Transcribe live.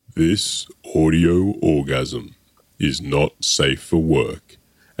This audio orgasm is not safe for work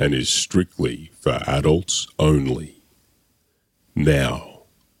and is strictly for adults only. Now,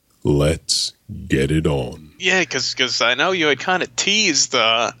 let's get it on. Yeah, because I know you had kind of teased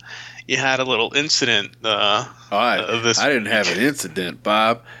you had a little incident. I didn't have an incident,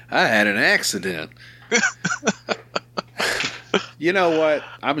 Bob. I had an accident. You know what?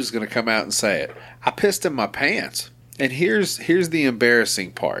 I'm just going to come out and say it. I pissed in my pants. And here's the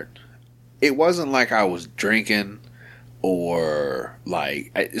embarrassing part. It wasn't like I was drinking or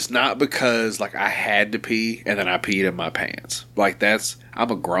like it's not because like I had to pee and then I peed in my pants. Like I'm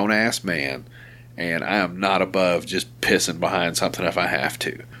a grown ass man and I am not above just pissing behind something if I have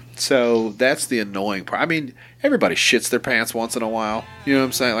to. So that's the annoying part. I mean, everybody shits their pants once in a while. You know what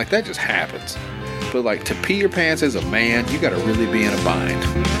I'm saying? Like that just happens. But like to pee your pants as a man, you got to really be in a bind.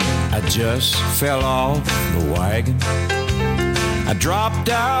 I just fell off the wagon. I dropped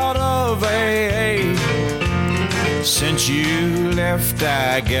out of AA. Since you left,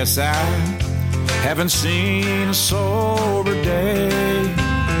 I guess I haven't seen a sober day.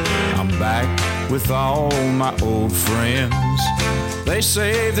 I'm back with all my old friends. They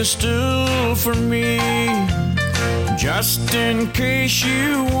say they're still for me. Just in case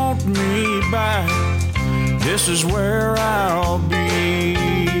you want me back, this is where I'll be.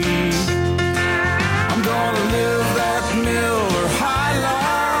 I'm gonna live that Miller High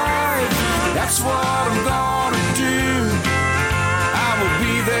life. That's what I'm gonna do. I will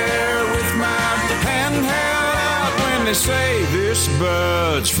be there with my hand held out when they say this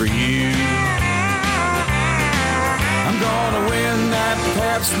bud's for you. I'm gonna win that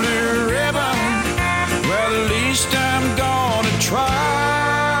Pabst Blue Ribbon. Well, at least I'm gonna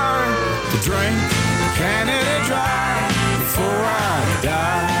try to drink Canada Dry before I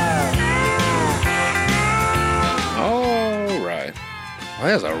die. All right. Well,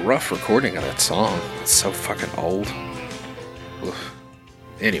 that was a rough recording of that song. It's so fucking old. Oof.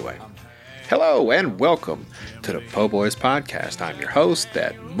 Anyway, hello and welcome to the Po Boys Podcast. I'm your host,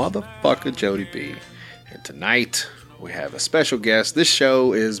 that motherfucker Jody B. And tonight we have a special guest. This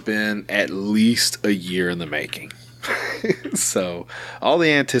show has been at least a year in the making. So all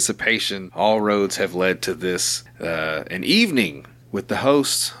the anticipation, all roads have led to this, an evening with the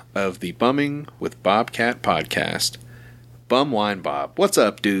host of the Bumming with Bobcat podcast, Bumwine Bob. What's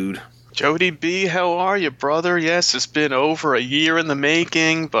up, dude? Jody B, how are you, brother? Yes, it's been over a year in the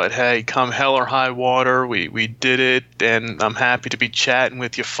making, but hey, come hell or high water, we did it, and I'm happy to be chatting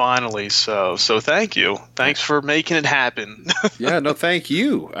with you finally. So thank you. Thanks for making it happen. Yeah, no, thank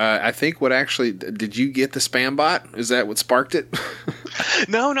you. I think did you get the spam bot? Is that what sparked it?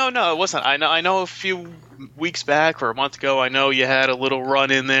 No, it wasn't. I know a few weeks back or a month ago, I know you had a little run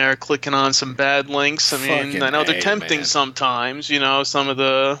in there clicking on some bad links. I mean, I know they're tempting sometimes, some of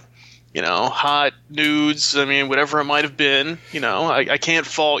the hot nudes, whatever it might have been, I can't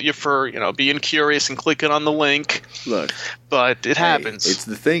fault you for, being curious and clicking on the link. Look. But it happens. It's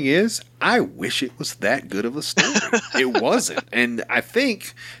the thing is, I wish it was that good of a story. It wasn't. And I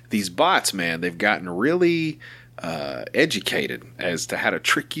think these bots, man, they've gotten really educated as to how to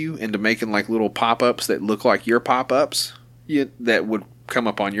trick you into making like little pop-ups that look like your pop-ups that would come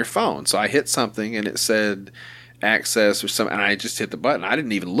up on your phone. So I hit something and it said access or something, and I just hit the button. I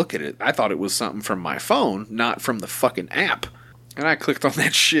didn't even look at it. I thought it was something from my phone, not from the fucking app. And I clicked on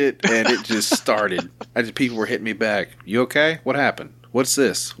that shit, and it just started. People were hitting me back. You okay? What happened? What's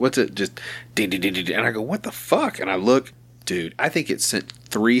this? What's it? Just ding, ding, ding, ding. And I go, what the fuck? And I look, dude, I think it sent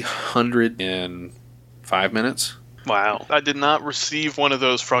 305 minutes. Wow. I did not receive one of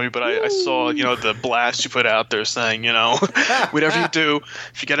those from you, but I saw, the blast you put out there saying, whatever you do,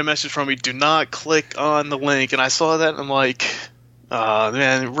 if you get a message from me, do not click on the link. And I saw that and I'm like,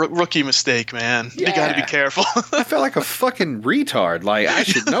 man, rookie mistake, man. Yeah. You got to be careful. I felt like a fucking retard. Like, I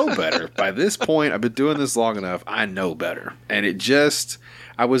should know better. By this point, I've been doing this long enough. I know better. And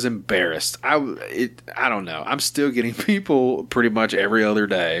I was embarrassed. I don't know. I'm still getting people pretty much every other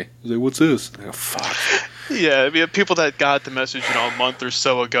day. Like, what's this? I go, fuck. Yeah, people that got the message, a month or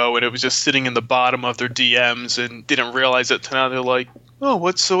so ago, and it was just sitting in the bottom of their DMs and didn't realize it. So now they're like, oh,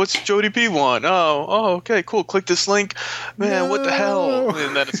 what's Jody B want? Oh, okay, cool. Click this link. Man, what the hell?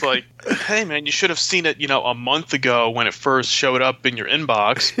 And then it's like, hey, man, you should have seen it, a month ago when it first showed up in your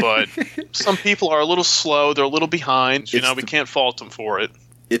inbox. But some people are a little slow. They're a little behind. We can't fault them for it.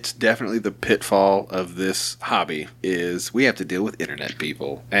 It's definitely the pitfall of this hobby is we have to deal with internet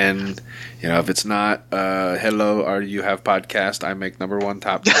people. And, if it's not, hello, are you have podcast, I make number one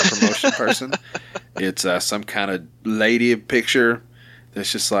top promotion person. It's some kind of lady picture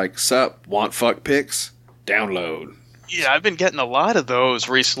that's just like, sup, want fuck pics? Download. Yeah, I've been getting a lot of those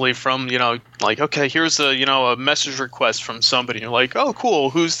recently from, like, okay, here's a message request from somebody. You're like, oh, cool,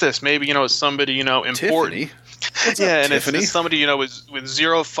 who's this? Maybe, it's somebody, important. Tiffany. What's Yeah, up, and Tiffany? it's somebody, with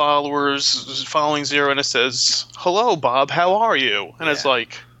 0 followers, following 0, and it says, hello, Bob, how are you? And it's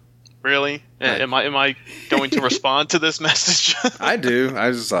like, really? Right. Am I going to respond to this message? I do. I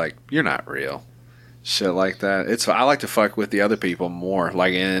was just like, you're not real. Shit like that. I like to fuck with the other people more.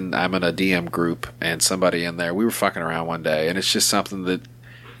 Like I'm in a DM group and somebody in there, we were fucking around one day, and it's just something that,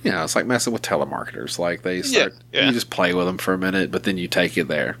 it's like messing with telemarketers. Like they start, you just play with them for a minute, but then you take it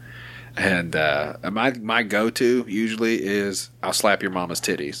there. And my go-to usually is I'll slap your mama's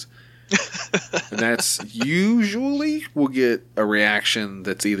titties. And that's usually will get a reaction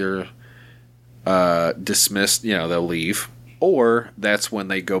that's either dismissed, they'll leave, or that's when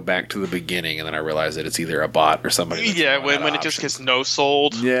they go back to the beginning, and then I realize that it's either a bot or somebody. Yeah, when it just gets no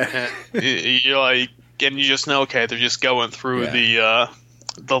sold. Yeah, and you're like, and you just know, okay, they're just going through the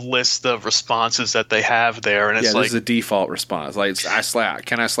list of responses that they have there, and it's this is a default response. Like,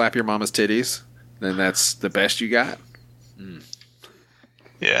 can I slap your mama's titties? Then that's the best you got.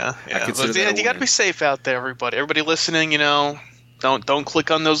 Yeah. Consider But, that a you got to win. be safe out there, everybody. Everybody listening, don't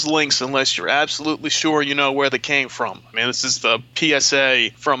click on those links unless you're absolutely sure you know where they came from. I mean, this is the PSA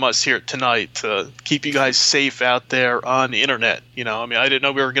from us here tonight to keep you guys safe out there on the internet. I didn't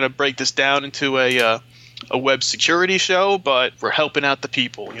know we were going to break this down into a web security show, but we're helping out the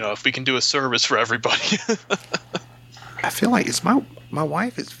people. If we can do a service for everybody. I feel like it's my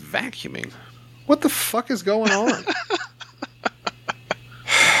wife is vacuuming. What the fuck is going on?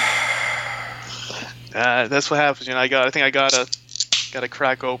 That's what happens. I think I gotta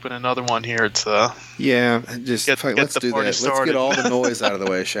crack open another one here. It's Yeah, just Get let's the do that. party Let's started. get all the noise out of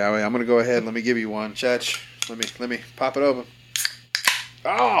the way, shall we? I'm gonna go ahead and let me give you one. Chach, let me pop it open.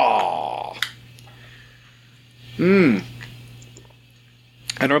 Oh.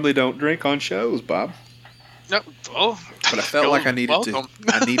 I normally don't drink on shows, Bob, no. Oh, but I felt like I needed welcome.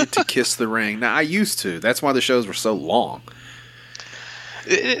 to. I needed to kiss the ring. Now I used to. That's why the shows were so long.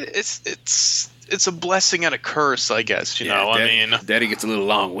 It's a blessing and a curse, I guess. Daddy gets a little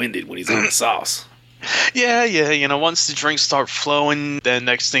long-winded when he's on the sauce. Yeah. Once the drinks start flowing, then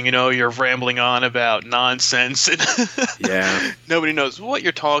next thing you know, you're rambling on about nonsense, and Yeah. nobody knows what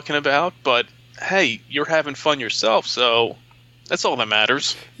you're talking about. But hey, you're having fun yourself, so that's all that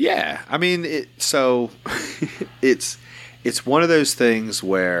matters. Yeah, I mean, it's one of those things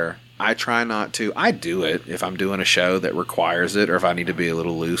where I try not to. I do it if I'm doing a show that requires it, or if I need to be a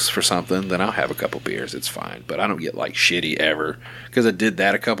little loose for something, then I'll have a couple beers. It's fine, but I don't get like shitty ever, because I did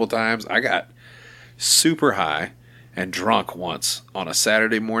that a couple times. I got super high and drunk once on a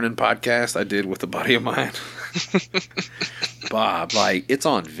Saturday morning podcast I did with a buddy of mine. Bob, like, it's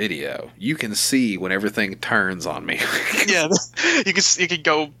on video. You can see when everything turns on me. Yeah, you can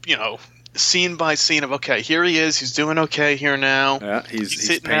go, scene by scene of, okay, here he is, he's doing okay here now. Yeah, he's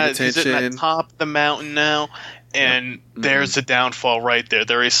sitting paying He's sitting attention. at top of the mountain now, and there's the downfall right there.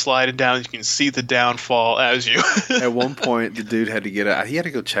 There he's sliding down. You can see the downfall as you. At one point, the dude had to get out. He had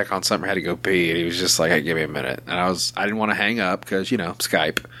to go check on something. Had to go pee, and he was just like, "Hey, give me a minute." And I didn't want to hang up because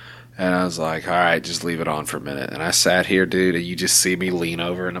Skype. And I was like, "All right, just leave it on for a minute." And I sat here, dude, and you just see me lean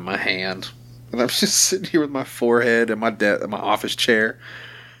over into my hand, and I'm just sitting here with my forehead and my office chair,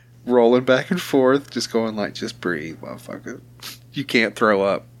 rolling back and forth, just going like, "Just breathe, motherfucker. You can't throw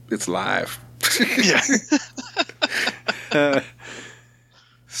up. It's live." Yeah.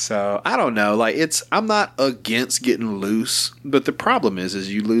 So I don't know. Like, I'm not against getting loose, but the problem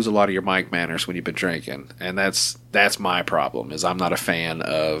is you lose a lot of your mic manners when you've been drinking, and that's my problem. Is I'm not a fan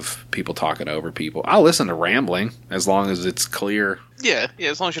of people talking over people. I'll listen to rambling as long as it's clear. Yeah,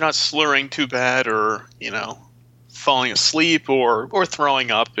 as long as you're not slurring too bad or, falling asleep or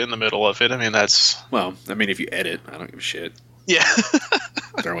throwing up in the middle of it. I mean, that's... Well, I mean, if you edit, I don't give a shit. Yeah.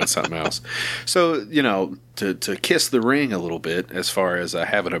 Throw in something else. So, to kiss the ring a little bit as far as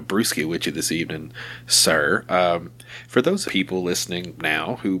having a brewski with you this evening, sir. For those people listening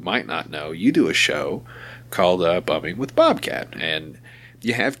now who might not know, you do a show called Bumming with Bobcat, and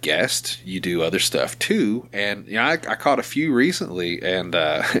you have guests. You do other stuff too, and I caught a few recently, and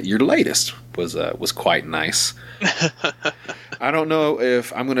your latest was quite nice. I don't know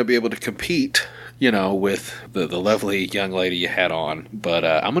if I'm going to be able to compete, with the lovely young lady you had on, but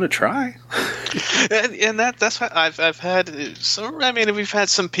I'm going to try. and that's what I've had. So I mean, we've had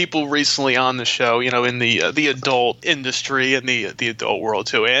some people recently on the show, in the adult industry and the adult world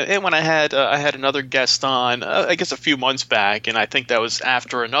too. And when I had another guest on, I guess a few months back, and I think that was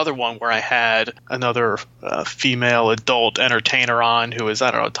after another one where I had another female adult entertainer on who was, I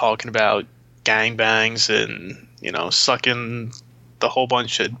don't know, talking about gangbangs and sucking the whole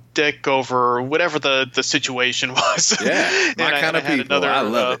bunch of dick over whatever the situation was. Yeah, my kind of people. I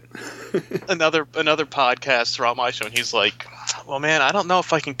love it. another podcast throughout my show, and he's like, "Well, man, I don't know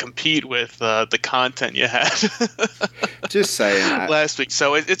if I can compete with the content you had." Just saying. Last week,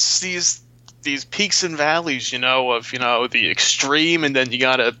 so it's these peaks and valleys, of the extreme, and then you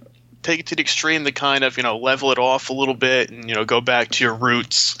gotta take it to the extreme to kind of level it off a little bit and go back to your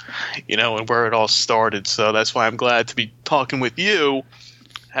roots, and where it all started. So that's why I'm glad to be talking with you,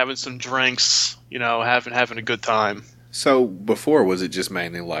 having some drinks, having a good time. So before, was it just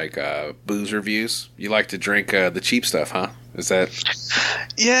mainly like booze reviews? You like to drink the cheap stuff, huh? Is that?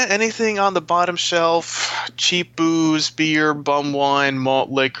 Yeah, anything on the bottom shelf, cheap booze, beer, bum wine,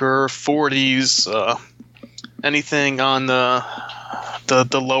 malt liquor, 40s, anything on the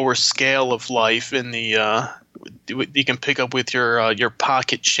lower scale of life in the you can pick up with your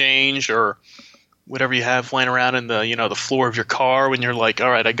pocket change or whatever you have laying around in the the floor of your car when you're like, all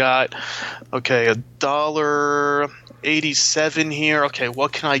right, I got $1.87 here. Okay,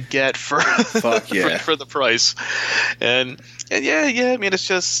 what can I get for Fuck yeah. for the price? And yeah, I mean, it's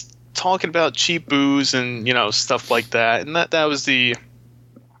just talking about cheap booze and stuff like that, and that was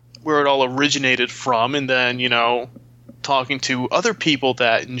where it all originated from, and then talking to other people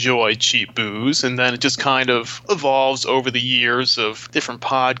that enjoy cheap booze, and then it just kind of evolves over the years of different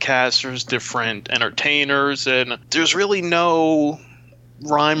podcasters, different entertainers, and there's really no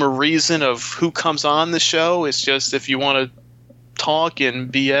rhyme or reason of who comes on the show. It's just if you want to talk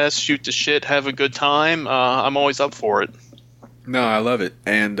and BS, shoot the shit, have a good time, I'm always up for it. No, I love it,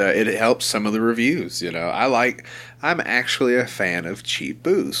 and it helps some of the reviews. I'm actually a fan of cheap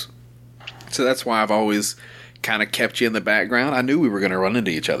booze, so that's why I've always kind of kept you in the background. I knew we were going to run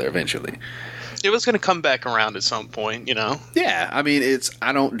into each other eventually. It was going to come back around at some point, Yeah, I mean,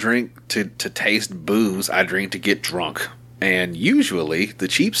 I don't drink to taste booze. I drink to get drunk. And usually, the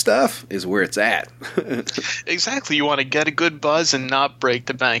cheap stuff is where it's at. Exactly. You want to get a good buzz and not break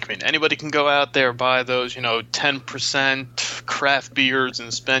the bank. I mean, anybody can go out there, buy those, 10% craft beers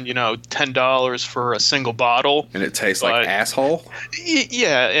and spend, $10 for a single bottle. And it tastes like asshole?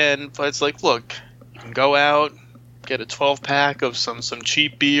 Yeah, but it's like, look, you can go out, get a 12-pack of some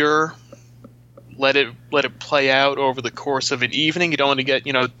cheap beer, let it play out over the course of an evening. You don't want to get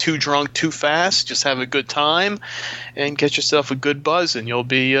too drunk too fast. Just have a good time and get yourself a good buzz, and you'll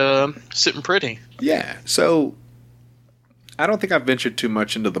be sitting pretty. Yeah. So I don't think I've ventured too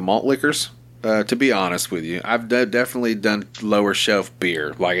much into the malt liquors. To be honest with you, I've definitely done lower shelf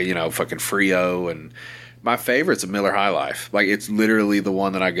beer, like fucking Frio, and my favorite's a Miller High Life. Like, it's literally the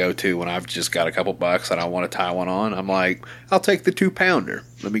one that I go to when I've just got a couple bucks and I want to tie one on. I'm like, I'll take the 2-pounder.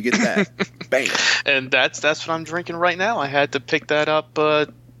 Let me get that. Bam. And that's what I'm drinking right now. I had to pick that up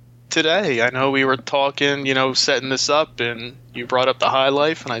today. I know we were talking, setting this up, and you brought up the High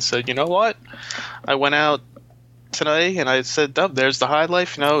Life, and I said, you know what? I went out today and I said, oh, there's the High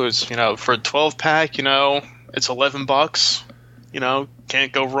Life. It was, for a 12-pack, it's $11.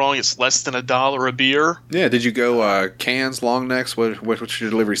 Can't go wrong. It's less than $1 a beer. Yeah. Did you go cans, long necks? What's your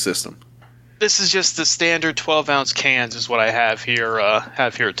delivery system? This is just the standard 12-ounce cans is what I have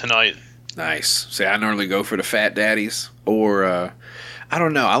here tonight. Nice. See, I normally go for the Fat Daddies, or I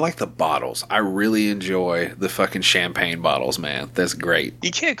don't know. I like the bottles. I really enjoy the fucking champagne bottles, man. That's great.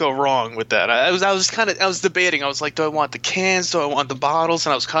 You can't go wrong with that. I was debating. I was like, do I want the cans? Do I want the bottles?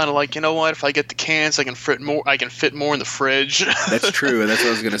 And I was kind of like, you know what? If I get the cans, I can fit more in the fridge. That's true. That's what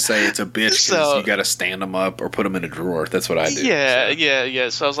I was gonna say. It's a bitch because you got to stand them up or put them in a drawer. That's what I do. Yeah.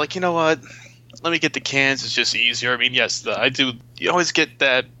 So I was like, you know what? Let me get the cans. It's just easier. I mean, yes, I do. You always get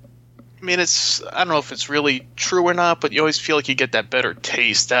that. I mean, I don't know if it's really true or not, but you always feel like you get that better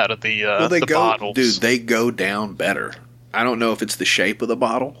taste out of the bottles. Dude, they go down better. I don't know if it's the shape of the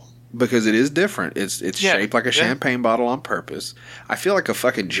bottle, because it is different. It's shaped like a champagne bottle on purpose. I feel like a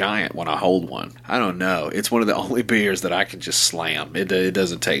fucking giant when I hold one. I don't know. It's one of the only beers that I can just slam. It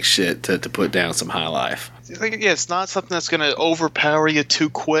doesn't take shit to put down some High Life. Yeah, it's not something that's going to overpower you too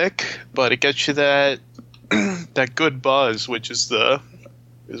quick, but it gets you that that good buzz, which is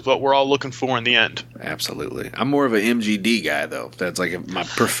what we're all looking for in the end. Absolutely. I'm more of an MGD guy, though. That's like my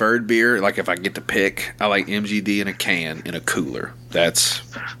preferred beer. Like, if I get to pick, I like MGD in a can in a cooler. That's...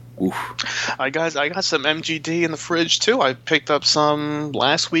 Oof. I got some MGD in the fridge, too. I picked up some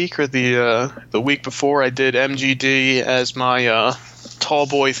last week or the week before. I did MGD as my Tall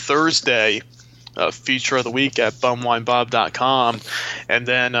Boy Thursday feature of the week at bumwinebob.com. And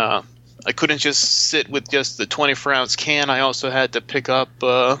then... I couldn't just sit with just the 24-ounce can. I also had to pick up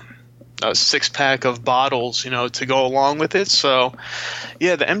a 6-pack of bottles, to go along with it. So,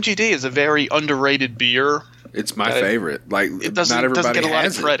 yeah, the MGD is a very underrated beer. It's my favorite. Like, it doesn't not everybody get a lot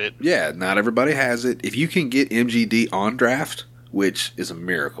has of credit. it. Yeah, not everybody has it. If you can get MGD on draft, which is a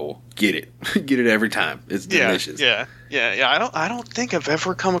miracle, get it. Get it every time. It's delicious. Yeah. I don't think I've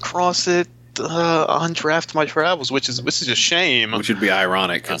ever come across it on Draft My Travels, which is a shame. Which would be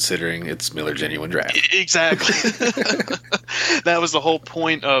ironic considering it's Miller Genuine Draft. Exactly. That was the whole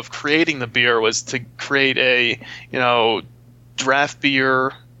point of creating the beer, was to create a, draft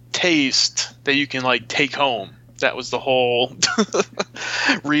beer taste that you can like take home. That was the whole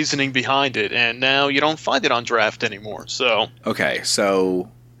reasoning behind it, and now you don't find it on draft anymore. So okay, so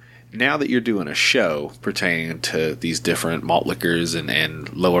now that you're doing a show pertaining to these different malt liquors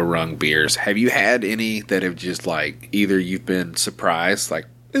and lower rung beers, have you had any that have just like either you've been surprised, like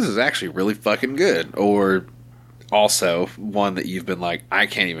this is actually really fucking good, or also one that you've been like, I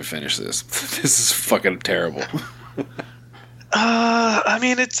can't even finish this. This is fucking terrible. I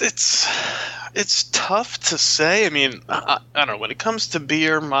mean, it's tough to say. I mean, I don't know. When it comes to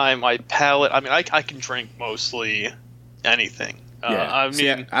beer, my palate. I mean, I can drink mostly anything. I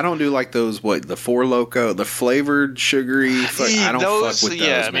don't do like those. The Four Loko, the flavored sugary. I don't fuck with those.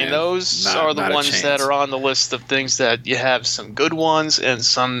 Yeah, I mean, those are the ones that are on the list of things that you have some good ones and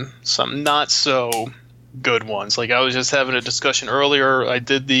some not so good ones. Like I was just having a discussion earlier. I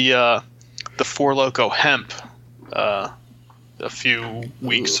did the Four Loko hemp a few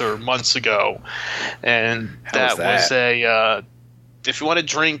weeks or months ago, and that was a if you want to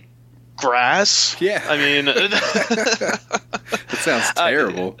drink grass, I mean that sounds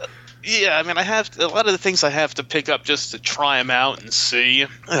terrible. I mean, I have a lot of the things I have to pick up just to try them out and see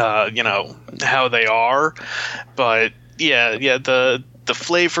how they are, but the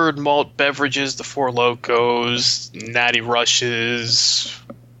flavored malt beverages, the Four Lokos, Natty Rushes,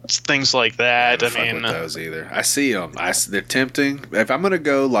 things like that. I mean, with those either. I see them. They're tempting. If I'm gonna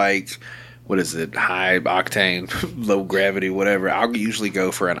go like, what is it, high octane, low gravity, whatever, I'll usually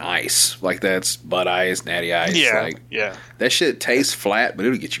go for an ice. Like that's Bud Ice, Natty Ice. That shit tastes flat, but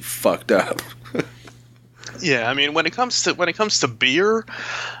it'll get you fucked up. Yeah, I mean, when it comes to beer,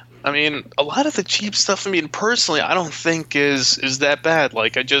 I mean, a lot of the cheap stuff, I mean, personally, I don't think is that bad.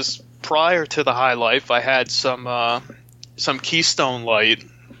 Like prior to the High Life, I had some Keystone Light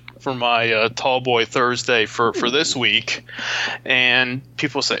for my Tall Boy Thursday for this week, and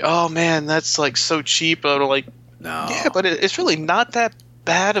people say, "Oh man, that's like so cheap." I'm like, no, yeah, but it's really not that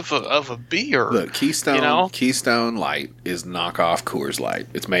bad of a beer. Look, Keystone Light is knockoff Coors Light.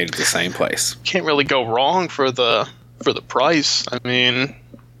 It's made at the same place. Can't really go wrong for the price. I mean,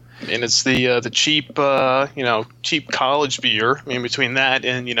 it's the cheap cheap college beer. I mean, between that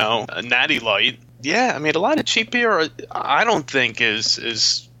and a Natty Light, yeah. I mean, a lot of cheap beer I don't think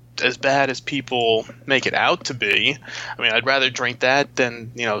is as bad as people make it out to be. I mean, I'd rather drink that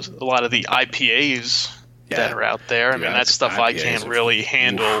than a lot of the IPAs that are out there. I mean, that stuff I can't really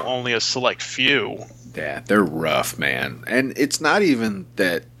handle. Only a select few. Yeah, they're rough, man. And it's not even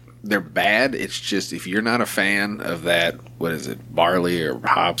that they're bad. It's just if you're not a fan of that, what is it, barley or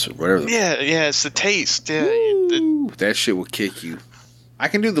hops or whatever. Yeah, it's the taste. Yeah, that shit will kick you. I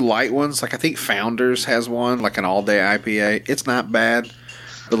can do the light ones. Like I think Founders has one, like an all-day IPA. It's not bad.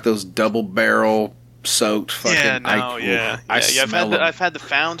 Those double barrel soaked fucking. I've had the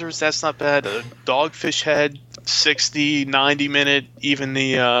Founders. That's not bad. Dogfish Head 60, 90 minute. Even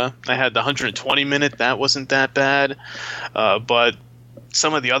I had the 120 minute. That wasn't that bad. But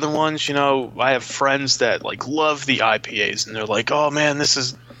some of the other ones, I have friends that like love the IPAs, and they're like, "Oh man, this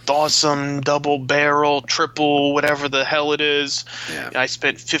is awesome, double barrel, triple, whatever the hell it is." Yeah. I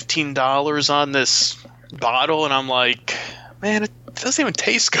spent $15 on this bottle, and I'm like, man, it doesn't even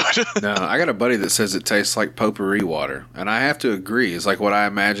taste good. No, I got a buddy that says it tastes like potpourri water, and I have to agree. It's like what I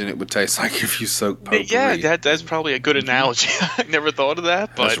imagine it would taste like if you soak potpourri. Yeah, that's probably a good analogy. I never thought of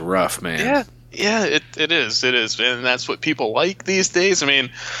that, but that's rough, man. Yeah, it is, and that's what people like these days. I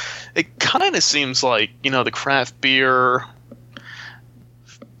mean, it kind of seems like the craft beer.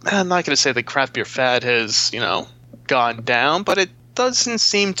 I'm not going to say the craft beer fad has gone down, but it doesn't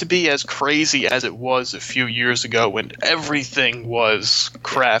seem to be as crazy as it was a few years ago when everything was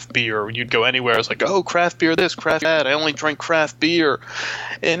craft beer. When you'd go anywhere, it's like, oh, craft beer this, craft that. I only drink craft beer.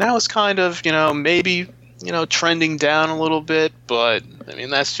 And now it's kind of, maybe, trending down a little bit. But, I mean,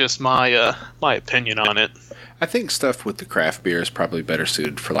 that's just my opinion on it. I think stuff with the craft beer is probably better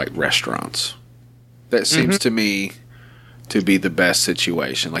suited for, like, restaurants. That seems to me to be the best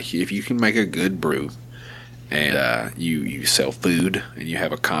situation. Like, if you can make a good brew, and you sell food, and you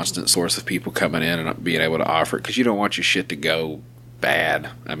have a constant source of people coming in and being able to offer it, because you don't want your shit to go bad.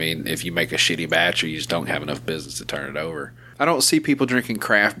 I mean, if you make a shitty batch or you just don't have enough business to turn it over. I don't see people drinking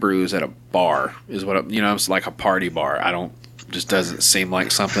craft brews at a bar. Is what it's like a party bar. I don't. Just doesn't seem like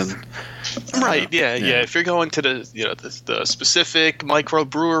something. Right? Yeah. If you're going to the specific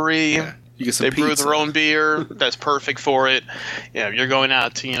microbrewery, you get some they brew pizza. their own beer. That's perfect for it. Yeah, you're going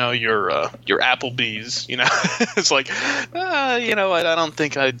out to your Applebee's. It's like, I don't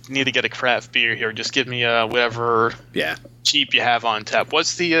think I need to get a craft beer here. Just give me whatever cheap you have on tap.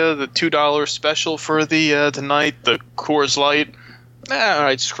 What's the $2 special for the night? The Coors Light. All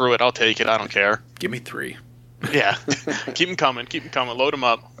right, screw it. I'll take it. I don't care. Give me 3. Yeah, keep them coming. Load them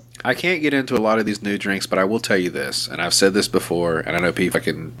up. I can't get into a lot of these new drinks, but I will tell you this, and I've said this before, and I know people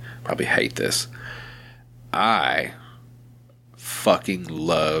can probably hate this. I fucking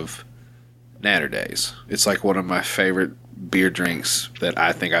love Natter Days. It's like one of my favorite beer drinks that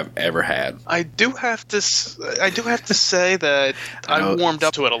I think I've ever had. I do have to say that I warmed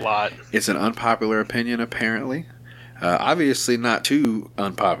up to it a lot. It's an unpopular opinion, apparently. Obviously not too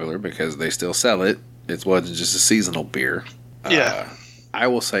unpopular because they still sell it. It wasn't just a seasonal beer. Yeah. I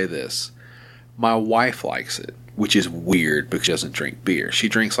will say this. My wife likes it, which is weird because she doesn't drink beer. She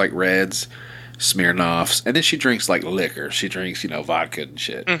drinks like Reds, Smirnoffs, and then she drinks like liquor. She drinks, vodka and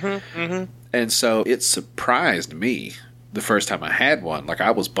shit. And so it surprised me the first time I had one. Like,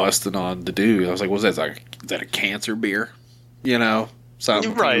 I was busting on the dude. I was like, what's that? Is that a cancer beer?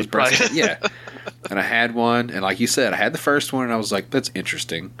 Something. Right. Yeah. And I had one, and like you said, I had the first one, and I was like, that's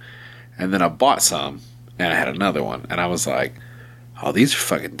interesting. And then I bought some, and I had another one, and I was like, oh, these are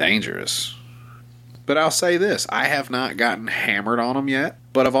fucking dangerous. But I'll say this, I have not gotten hammered on them yet,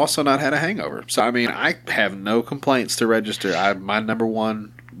 but I've also not had a hangover. So, I mean, I have no complaints to register. My number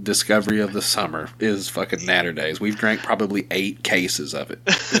one discovery of the summer is fucking Natter Days. We've drank probably 8 cases of it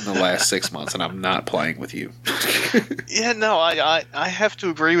in the last 6 months, and I'm not playing with you. Yeah, no, I have to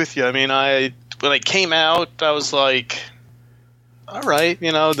agree with you. I mean, when it came out, I was like, all right,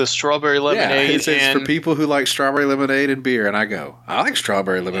 the strawberry lemonade. Yeah, it's for people who like strawberry lemonade and beer, and I go, I like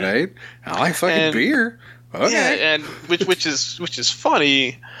strawberry lemonade. I like fucking beer. Okay. Yeah, and which is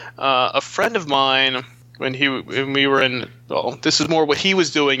funny. A friend of mine, when we were in, this is more what he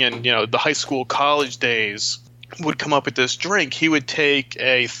was doing in the high school, college days, would come up with this drink. He would take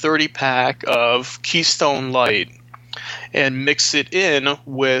a 30-pack of Keystone Light and mix it in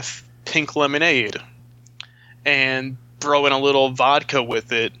with pink lemonade, and throw in a little vodka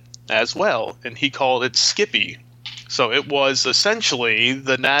with it as well, and he called it Skippy. So it was essentially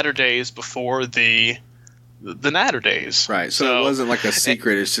the Natter Days before the Natter Days. Right. So it wasn't like a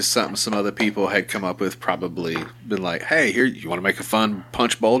secret. It's just something some other people had come up with, probably been like, hey, here, you want to make a fun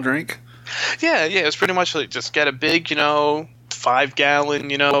punch bowl drink? Yeah. It's pretty much like just get a big,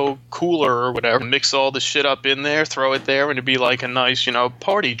 5-gallon, cooler or whatever, mix all the shit up in there, throw it there, and it'd be like a nice,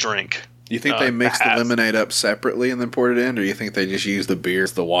 party drink. You think they mixed the lemonade up separately and then poured it in, or you think they just used the beer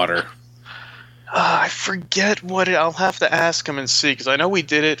as the water? I forget I'll have to ask him and see, because I know we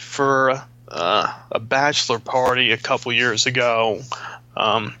did it for a bachelor party a couple years ago.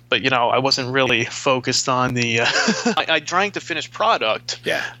 But, I wasn't really focused on the... I drank the finished product,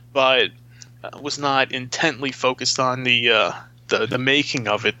 but was not intently focused on the making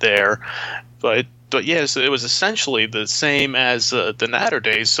of it there. But yeah, so it was essentially the same as the Natter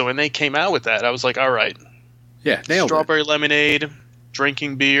Days. So when they came out with that, I was like, all right. Yeah, nailed Strawberry lemonade,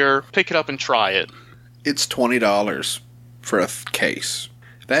 drinking beer, pick it up and try it. It's $20 for a case.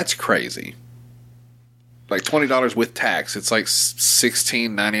 That's crazy. Like $20 with tax. It's like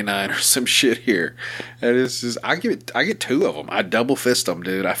 $16.99 or some shit here. And it's just, I get 2 of them. I double fist them,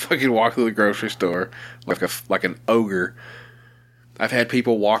 dude. I fucking walk through the grocery store like an ogre. I've had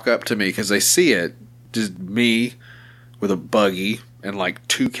people walk up to me because they see it, just me with a buggy and like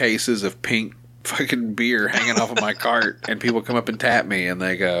 2 cases of pink fucking beer hanging off of my cart, and people come up and tap me and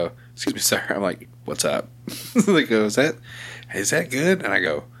they go, "Excuse me, sir." I'm like, "What's up?" They go, "Is that good?" And I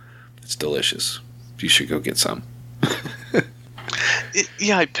go, "It's delicious. You should go get some."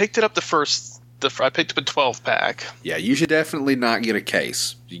 Yeah, I picked it up I picked up a 12-pack. Yeah, you should definitely not get a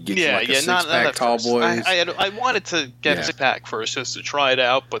case. You get a 6-pack not Tall first. Boys. I wanted to get a 6-pack first just to try it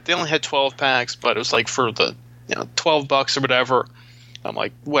out, but they only had 12 packs. But it was like for the $12 or whatever. I'm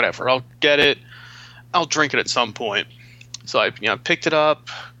like, whatever, I'll get it. I'll drink it at some point. So I picked it up,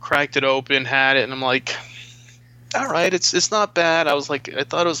 cracked it open, had it, and I'm like, all right, it's not bad. I was like, I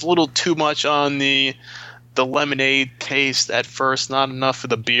thought it was a little too much on the lemonade taste at first, not enough of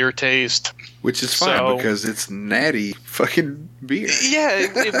the beer taste. Which is fine because it's natty fucking beer. Yeah,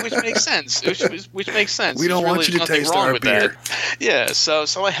 which makes sense. Which makes sense. We don't want you to taste our beer. That. Yeah, so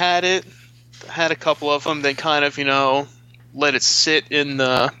I had it, had a couple of them, then kind of let it sit in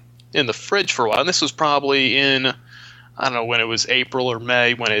the fridge for a while. And this was probably in I don't know when it was, April or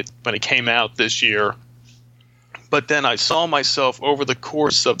May when it came out this year. But then I saw myself over the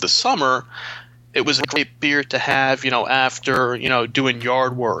course of the summer. It was a great beer to have, after, doing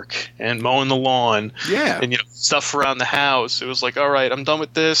yard work and mowing the lawn. Yeah. And, stuff around the house. It was like, all right, I'm done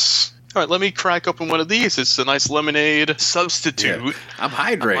with this. All right, let me crack open one of these. It's a nice lemonade substitute. Yeah. I'm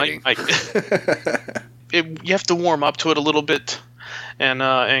hydrating. You have to warm up to it a little bit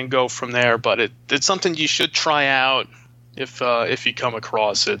and go from there. But it's something you should try out if you come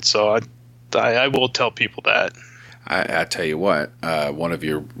across it. So I will tell people that. I tell you what, one of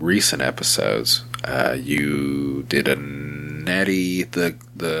your recent episodes, you did a Natty,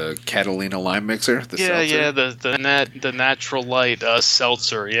 the Catalina lime mixer. The Natural Light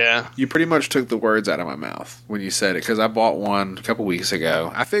seltzer. Yeah, you pretty much took the words out of my mouth when you said it, because I bought one a couple weeks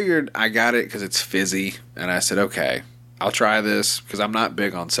ago. I figured I got it because it's fizzy, and I said, okay, I'll try this because I'm not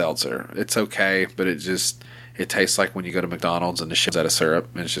big on seltzer. It's okay, but it tastes like when you go to McDonald's and the shit's out of syrup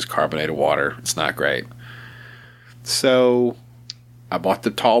and it's just carbonated water. It's not great. So I bought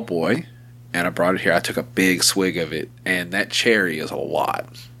the tall boy and I brought it here. I took a big swig of it, and that cherry is a lot.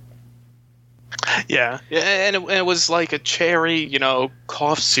 Yeah, and it was like a cherry,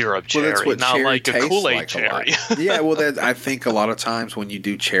 cough syrup cherry, well, that's what not cherry like a Kool-Aid like cherry. Yeah, well, I think a lot of times when you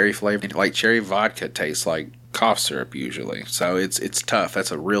do cherry flavor, like cherry vodka tastes like cough syrup usually. So it's tough.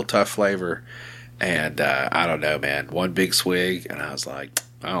 That's a real tough flavor. And I don't know, man. One big swig, and I was like,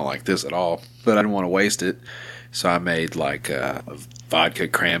 I don't like this at all. But I didn't want to waste it. So I made like a vodka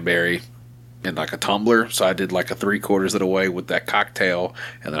cranberry in like a tumbler. So I did like a 3/4 of the way with that cocktail,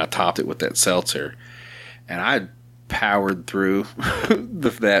 and then I topped it with that seltzer. And I powered through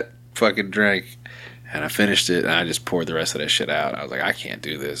that fucking drink, and I finished it, and I just poured the rest of that shit out. I was like, I can't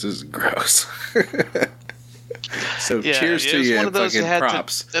do this. This is gross. So cheers to you, fucking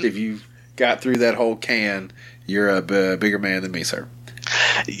props. If you got through that whole can, you're a bigger man than me, sir.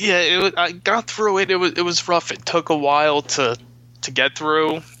 Yeah, I got through it. It was rough. It took a while to get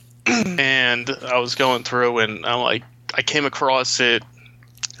through, and I was going through, and I came across it.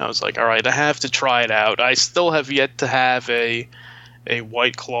 I was like, all right, I have to try it out. I still have yet to have a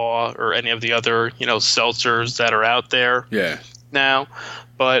White Claw or any of the other seltzers that are out there. Yeah. Now,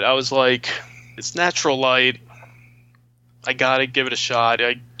 but I was like, it's Natural Light. I gotta give it a shot.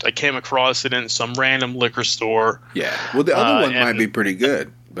 I came across it in some random liquor store. Yeah. Well, the other one might be pretty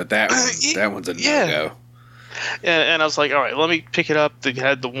good, but that one's a no-go. And I was like, all right, let me pick it up. They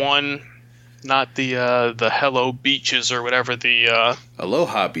had the one, not the Hello Beaches or whatever, the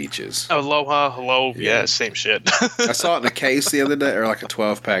Aloha Beaches. Hello, yeah, same shit. I saw it in a case the other day, or like a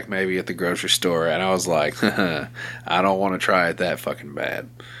 12-pack maybe at the grocery store, and I was like, I don't want to try it that fucking bad.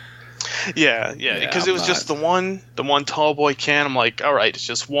 Yeah, because it was just the one tall boy can. I'm like, all right, it's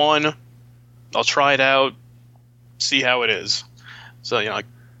just one. I'll try it out, see how it is. So, I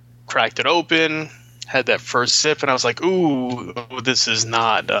cracked it open, had that first sip, and I was like, ooh, this is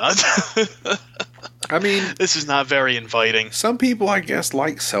not... I mean... This is not very inviting. Some people, I guess,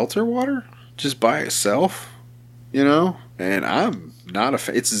 like seltzer water just by itself, and I'm not a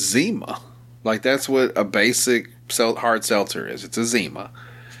fan. It's Zima. Like, that's what a basic hard seltzer is. It's a Zima.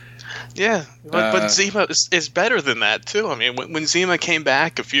 Yeah, but Zima is better than that, too. I mean, when Zima came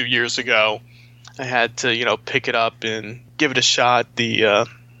back a few years ago, I had to, pick it up and give it a shot the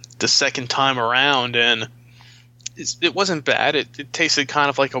second time around, and it wasn't bad. It tasted kind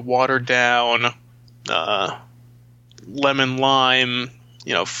of like a watered-down lemon lime,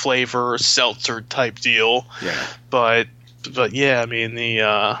 flavor seltzer type deal. Yeah. But yeah, I mean,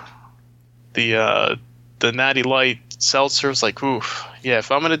 the Natty Light seltzer was like, oof. Yeah,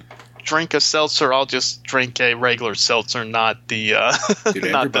 if I'm gonna drink a seltzer, I'll just drink a regular seltzer, not the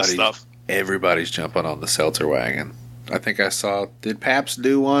Dude, not this stuff. Everybody's jumping on the seltzer wagon. I think I saw. Did Pabst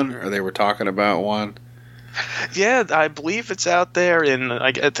do one, or they were talking about one? Yeah, I believe it's out there, and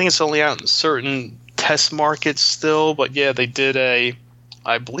I think it's only out in certain test markets still. But yeah, they did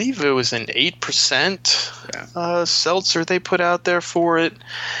I believe it was an 8% seltzer they put out there for it,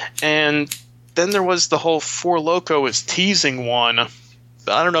 and then there was the whole Four Loko is teasing one.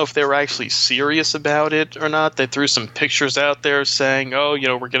 I don't know if they were actually serious about it or not. They threw some pictures out there saying, oh,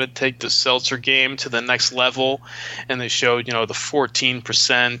 we're going to take the seltzer game to the next level. And they showed, the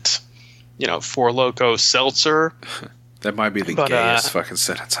 14%, Four Loko seltzer. That might be the gayest fucking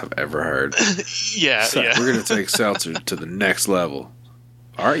sentence I've ever heard. Yeah, We're going to take seltzer to the next level.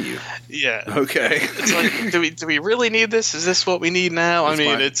 Are you? Yeah. Okay. It's like, do we really need this? Is this what we need now?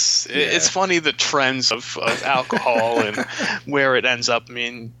 It's funny the trends of alcohol and where it ends up. I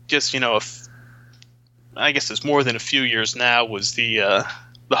mean, just I guess it's more than a few years now. Was the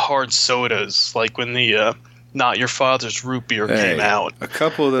hard sodas, like when the Not Your Father's Root Beer came out. A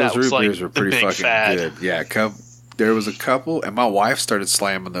couple of those That was root beers like were the pretty big fucking fad. good. Yeah, there was a couple, and my wife started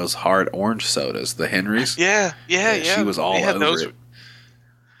slamming those hard orange sodas, the Henrys. Yeah. She was all over it.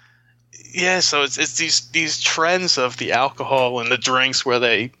 Yeah, so it's these trends of the alcohol and the drinks where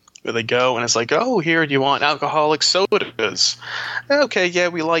they go, and it's like, oh, here, do you want alcoholic sodas? Okay, yeah,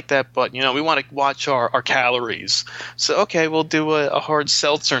 we like that, but we want to watch our calories. So okay, we'll do a hard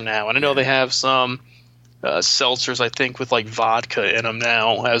seltzer now, and I know they have some seltzers, I think, with like vodka in them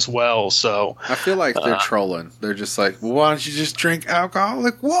now as well. So I feel like they're trolling. They're just like, well, why don't you just drink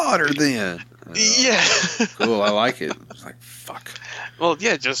alcoholic water then? yeah. Cool, I like it. It's like, fuck. Well,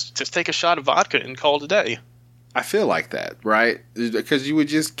 yeah, just take a shot of vodka and call it a day. I feel like that, right? Because you would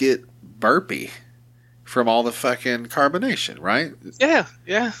just get burpy from all the fucking carbonation, right? Yeah.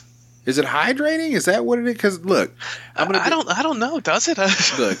 Is it hydrating? Is that what it is? Because look, I don't know. Does it?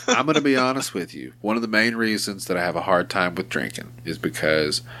 Look, I'm going to be honest with you. One of the main reasons that I have a hard time with drinking is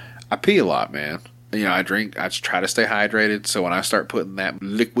because I pee a lot, man. I try to stay hydrated. So when I start putting that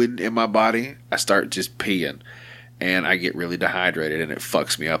liquid in my body, I start just peeing. And I get really dehydrated, and it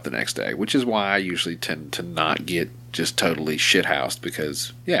fucks me up the next day, which is why I usually tend to not get just totally shithoused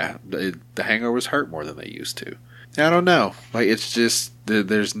because, yeah, the hangovers hurt more than they used to. I don't know. Like, it's just,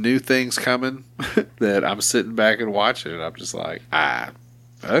 there's new things coming that I'm sitting back and watching, and I'm just like,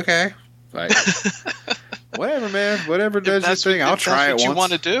 okay. Like, whatever, man. Whatever does your thing. I'll try it once. What you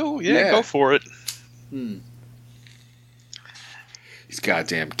want to do? Yeah, go for it. These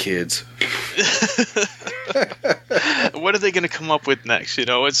goddamn kids. What are they going to come up with next?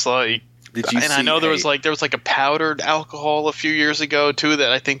 It's like, I know there was like a powdered alcohol a few years ago too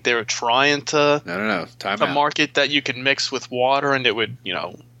that I think they were trying to to market that you could mix with water and it would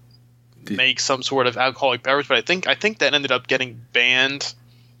make some sort of alcoholic beverage. But I think that ended up getting banned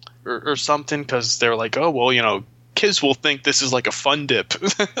or something because they're like, oh well, kids will think this is like a fun dip.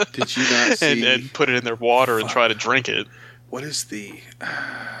 Did you not see and put it in their water and try to drink it? What is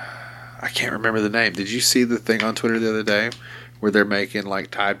I can't remember the name. Did you see the thing on Twitter the other day where they're making like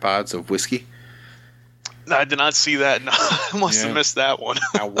Tide Pods of whiskey? I did not see that. No, I must have missed that one.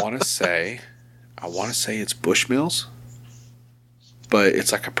 I want to say it's Bushmills, but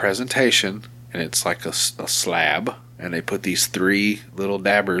it's like a presentation and it's like a slab and they put these 3 little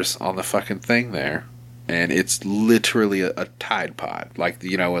dabbers on the fucking thing there and it's literally a Tide Pod. Like,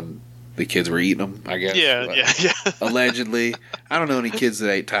 when the kids were eating them, I guess. Yeah. Allegedly. I don't know any kids that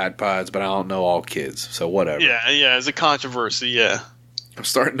ate Tide Pods, but I don't know all kids, so whatever. Yeah, it's a controversy, yeah. I'm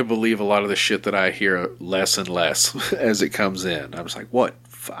starting to believe a lot of the shit that I hear less and less as it comes in. I'm just like, what?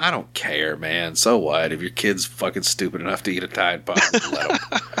 I don't care, man. So what? If your kid's fucking stupid enough to eat a Tide Pod, let them.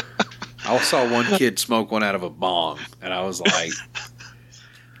 I saw one kid smoke one out of a bong, and I was like,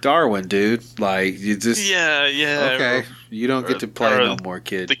 Darwin, dude. Like, you just... Yeah. Okay, you don't get to play no more,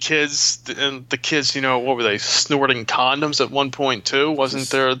 kid. The kids, what were they, snorting condoms at one point, too? Wasn't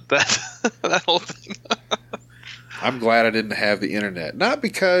there that whole thing? I'm glad I didn't have the internet. Not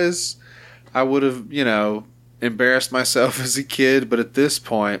because I would have, embarrassed myself as a kid, but at this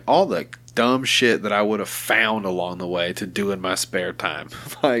point, all the dumb shit that I would have found along the way to do in my spare time.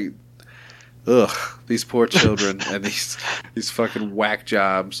 Like... Ugh, these poor children and these fucking whack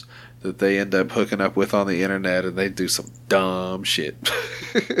jobs that they end up hooking up with on the internet, and they do some dumb shit.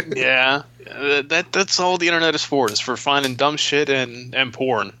 Yeah, that's all the internet is for finding dumb shit and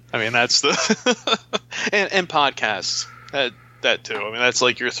porn. I mean, that's the and podcasts. That too. I mean, that's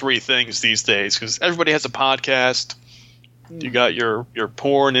like your 3 things these days because everybody has a podcast. You got your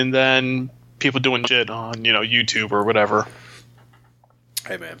porn, and then people doing shit on YouTube or whatever.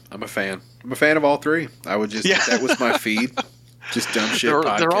 Hey man, I'm a fan. I'm a fan of all 3. I would just that was my feed. Just dumb shit.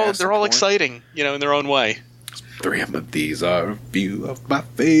 They're all exciting, in their own way. 3 of these are a few of my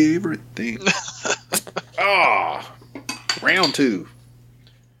favorite things. Round 2.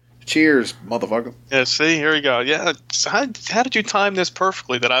 Cheers, motherfucker. Yeah, see, here we go. Yeah, how did you time this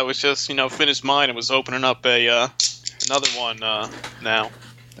perfectly? That I was just finished mine and was opening up another one now.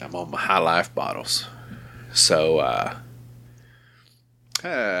 I'm on my High Life bottles. So.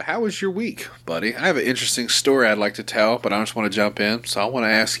 How was your week, buddy? I have an interesting story I'd like to tell, but I just want to jump in, so I want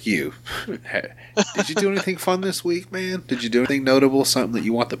to ask you. Did you do anything fun this week, man? Did you do anything notable, something that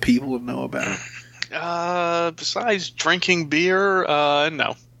you want the people to know about? Besides drinking beer,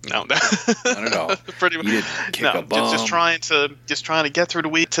 no. Not at all. Pretty much. You didn't kick a bum. Just trying to get through the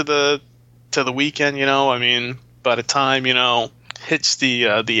week to the weekend, I mean, by the time, hits the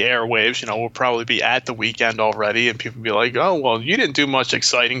airwaves, we'll probably be at the weekend already, and people will be like, oh, well, you didn't do much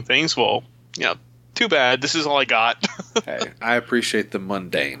exciting things. Well, too bad. This is all I got. Hey, I appreciate the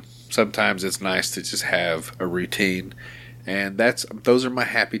mundane. Sometimes it's nice to just have a routine, and those are my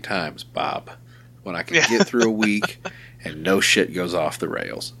happy times, Bob. When I can get through a week and no shit goes off the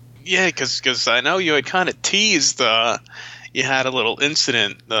rails. Yeah, because I know you had kind of teased you had a little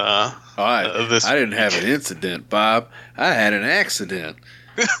incident. I didn't have an incident, Bob. I had an accident.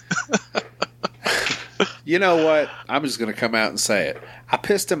 You know what? I'm just going to come out and say it. I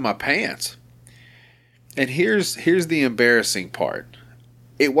pissed in my pants. And here's the embarrassing part.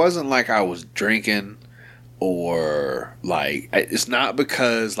 It wasn't like I was drinking or like it's not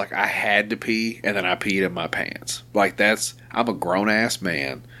because like I had to pee and then I peed in my pants. Like I'm a grown ass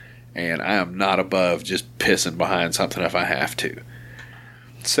man and I am not above just pissing behind something if I have to.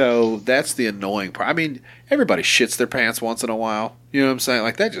 So that's the annoying part. I mean, everybody shits their pants once in a while. You know what I'm saying?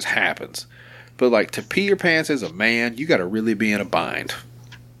 Like that just happens. But like to pee your pants as a man, you got to really be in a bind.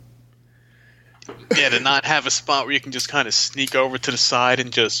 Yeah, to not have a spot where you can just kind of sneak over to the side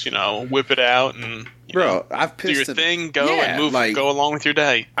and just, whip it out and I've pissed do your thing, and move, go along with your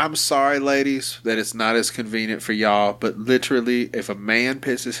day. I'm sorry, ladies, that it's not as convenient for y'all, but literally, if a man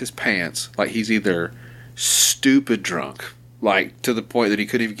pisses his pants, like he's either stupid drunk, like to the point that he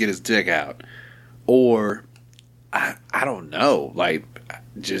couldn't even get his dick out, or I don't know, like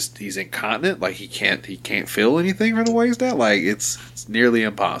just he's incontinent, like he can't feel anything from the waist down, like it's nearly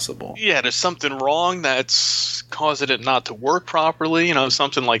impossible. Yeah, there's something wrong that's causing it not to work properly,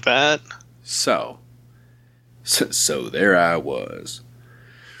 something like that. So there I was.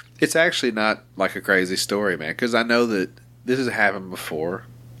 It's actually not like a crazy story, man, because I know that this has happened before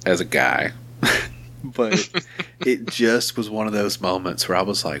as a guy, but it just was one of those moments where I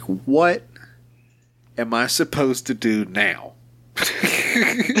was like, what am I supposed to do now?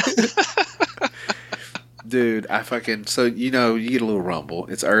 Dude, so you get a little rumble.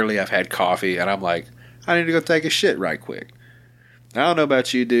 It's early, I've had coffee, and I'm like, I need to go take a shit right quick. I don't know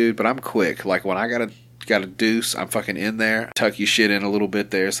about you, dude, but I'm quick. Like when I got a deuce, I'm fucking in there, tuck your shit in a little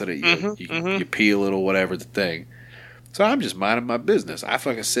bit there so that you pee a little, whatever the thing. So I'm just minding my business. I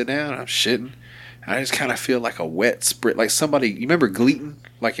fucking sit down, I'm shitting. I just kind of feel like a wet sprit, like somebody. You remember Gleaton,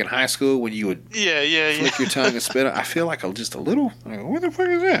 like in high school when you would flick your tongue and spit. I feel like just a little. Like, what the fuck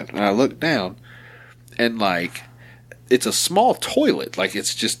is that? And I look down, and like it's a small toilet. Like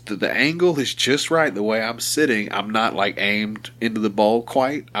it's just the angle is just right. The way I'm sitting, I'm not like aimed into the bowl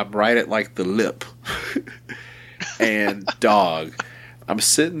quite. I'm right at like the lip. And dog, I'm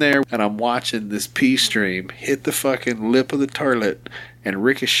sitting there and I'm watching this pee stream hit the fucking lip of the toilet and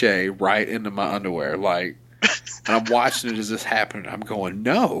ricochet right into my underwear. Like, and I'm watching it as this happened. I'm going,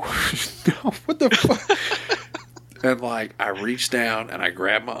 no, what the fuck? And like, I reached down and I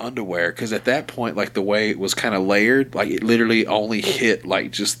grabbed my underwear because at that point, like the way it was kind of layered, like it literally only hit like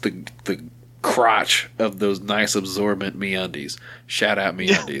just the crotch of those nice absorbent MeUndies. Shout out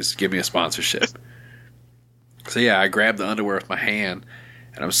MeUndies, give me a sponsorship. So yeah, I grabbed the underwear with my hand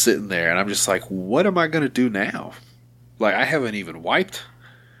and I'm sitting there and I'm just like, what am I gonna do now? Like, I haven't even wiped.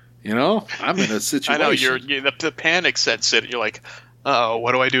 I'm in a situation. I know the panic sets in. You're like, oh,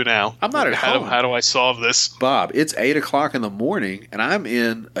 what do I do now? I'm not at home. How do I solve this? Bob, it's 8:00 in the morning, and I'm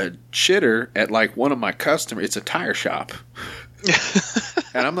in a shitter at like one of my customers. It's a tire shop,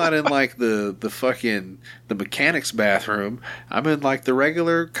 and I'm not in like the mechanic's bathroom. I'm in like the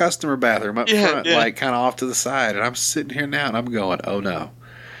regular customer bathroom up front, like kind of off to the side. And I'm sitting here now, and I'm going, oh no.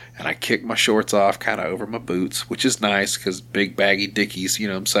 And I kicked my shorts off kind of over my boots, which is nice because big baggy dickies, you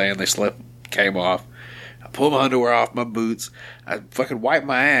know what I'm saying? They came off. I pulled my underwear off my boots. I fucking wiped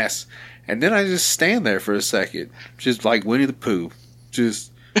my ass. And then I just stand there for a second, just like Winnie the Pooh.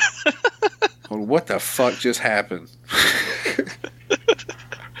 Just, what the fuck just happened?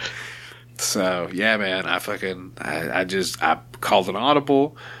 So, yeah, man, I called an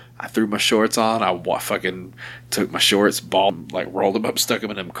audible. I threw my shorts on. I fucking took my shorts, rolled them up, stuck them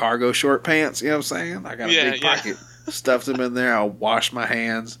in them cargo short pants. You know what I'm saying? I got a big pocket, stuffed them in there. I washed my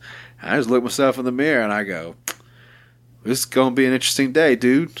hands. I just looked myself in the mirror and I go, this is going to be an interesting day,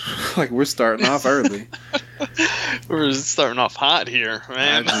 dude. Like, we're starting off early. We're starting off hot here,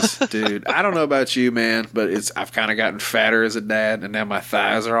 man. Dude, I don't know about you, man, but I've kind of gotten fatter as a dad, and now my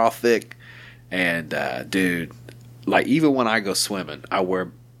thighs are all thick. And, dude, like, even when I go swimming, I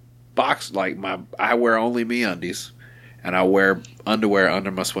wear I wear only MeUndies, and I wear underwear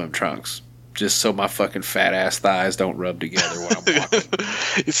under my swim trunks, just so my fucking fat ass thighs don't rub together when I'm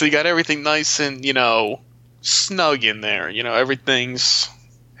walking. So you got everything nice and snug in there. Everything's.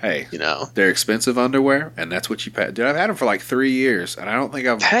 Hey, they're expensive underwear, and that's what you pay. Dude, I've had them for like 3 years, and I don't think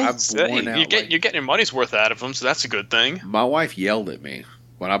I've worn out. You're getting your money's worth out of them, so that's a good thing. My wife yelled at me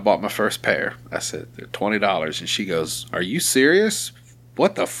when I bought my first pair. I said, they're $20, and she goes, are you serious?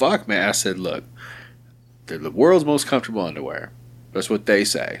 what the fuck, man? I said, look, they're the world's most comfortable underwear. That's what they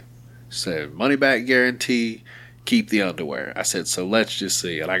say. So money back guarantee, keep the underwear. I said, so let's just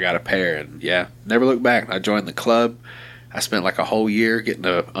see. And I got a pair, and yeah, never looked back. I joined the club. I spent like a whole year getting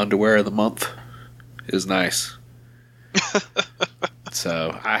the underwear of the month. It was nice.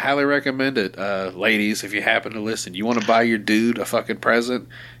 So I highly recommend it, ladies. If you happen to listen, you want to buy your dude a fucking present,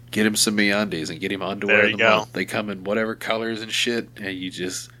 get him some MeUndies and get him underwear of the month. They come in whatever colors and shit, and you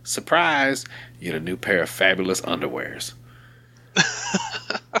just surprise, you get a new pair of fabulous underwears.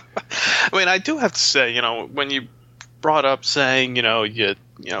 I mean, I do have to say, when you brought up saying, you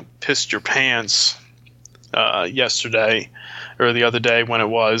pissed your pants yesterday or the other day when it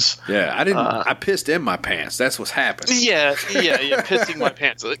was. Yeah, I didn't. I pissed in my pants. That's what's happened. Yeah, pissing my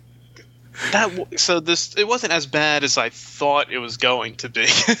pants. It wasn't as bad as I thought it was going to be.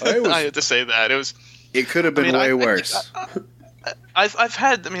 I had to say that it could have been way worse. I've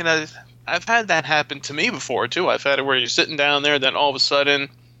had that happen to me before too. I've had it where you're sitting down there, then all of a sudden,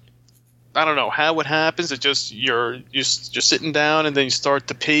 I don't know how it happens. It just you're sitting down and then you start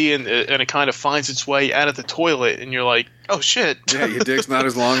to pee and it kind of finds its way out of the toilet and you're like, oh shit. Yeah, your dick's not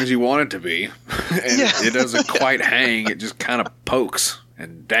as long as you want it to be, and it doesn't quite hang. It just kind of pokes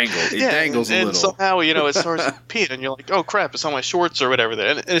and dangles. It dangles a little. And somehow it starts peeing and you're like, oh crap, it's on my shorts or whatever.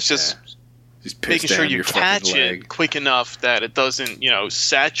 And it's just making sure you catch it quick enough that it doesn't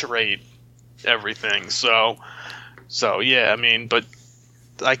saturate everything. So yeah, but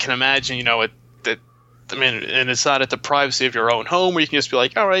I can imagine, and it's not at the privacy of your own home where you can just be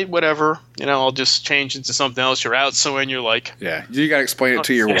like, all right, whatever, I'll just change into something else. You're out somewhere and you're like, yeah, you got to explain it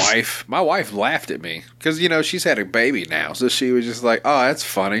to your wife. My wife laughed at me because, she's had a baby now. So she was just like, oh, that's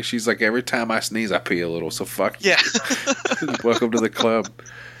funny. She's like, every time I sneeze, I pee a little. So fuck you. Yeah. Welcome to the club.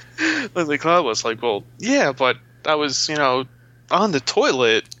 The club was like, well, yeah, but I was, on the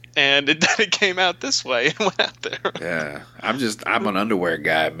toilet. And it came out this way and went out there. Yeah. I'm an underwear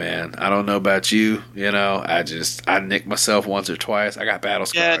guy, man. I don't know about you. I nicked myself once or twice. I got battle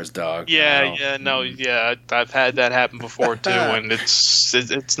scars, dog. I've had that happen before too, and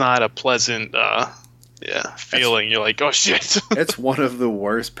it's not a pleasant feeling. You're like, oh shit. It's one of the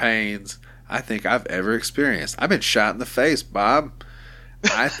worst pains I think I've ever experienced. I've been shot in the face, Bob.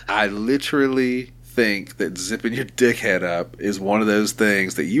 I literally think that zipping your dickhead up is one of those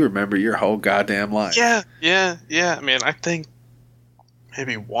things that you remember your whole goddamn life. Yeah. I think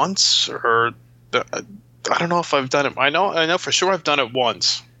maybe once or I don't know if I've done it. I know for sure I've done it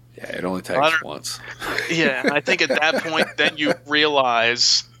once. Yeah, it only takes once. Yeah, I think at that point then you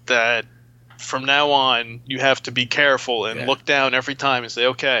realize that from now on you have to be careful and look down every time and say,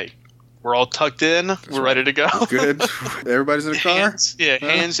 okay, we're all tucked in. We're ready to go. We're good. Everybody's in the car?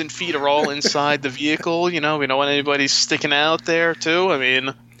 Hands and feet are all inside the vehicle. We don't want anybody sticking out there, too. I don't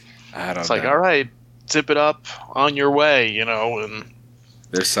know. Like, all right, zip it up on your way, and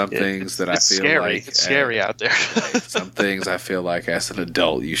there's some things that I feel scary. like... It's scary out there. Some things I feel like as an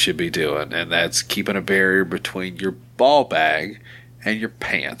adult you should be doing, and that's keeping a barrier between your ball bag and your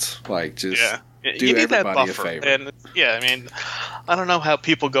pants. Like, just... Yeah. Do you need everybody that buffer. a favor. And I don't know how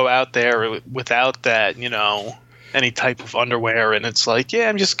people go out there without that, any type of underwear. And it's like,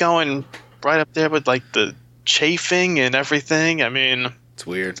 I'm just going right up there with like the chafing and everything. It's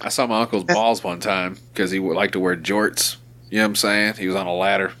weird. I saw my uncle's balls one time because he would like to wear jorts. You know what I'm saying? He was on a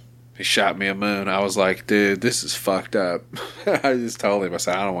ladder. He shot me a moon. I was like, dude, this is fucked up. I just told him, I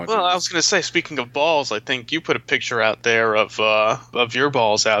said, I don't want to. Well, I was going to say, speaking of balls, I think you put a picture out there of your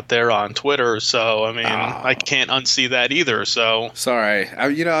balls out there on Twitter. So, I can't unsee that either. So sorry.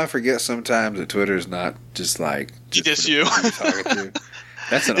 I forget sometimes that Twitter is not just like just you.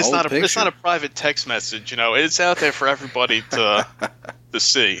 That's an old picture. It's not a private text message. It's out there for everybody to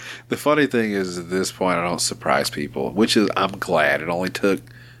see. The funny thing is, at this point, I don't surprise people, which is I'm glad. It only took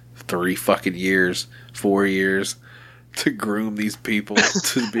 4 years to groom these people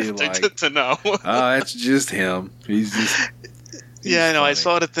to be like to know. Oh, that's just him. He's funny. I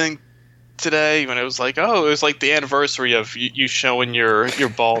saw the thing today when it was like, it was like the anniversary of you showing your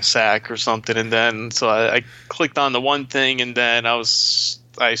ball sack or something, and then so I clicked on the one thing, and then I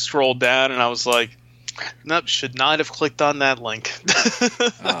scrolled down and I was like, nope, should not have clicked on that link.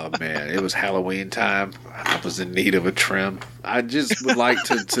 Oh man, it was Halloween time. I was in need of a trim. I just would like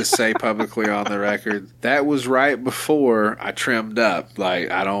to say publicly on the record, that was right before I trimmed up. Like,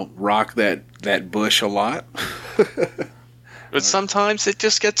 I don't rock that bush a lot. But sometimes it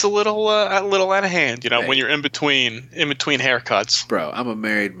just gets a little out of hand, Hey. when you're in between haircuts. Bro, I'm a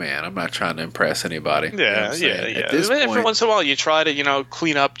married man. I'm not trying to impress anybody. You know what I'm saying? At this Every point, once in a while, you try to,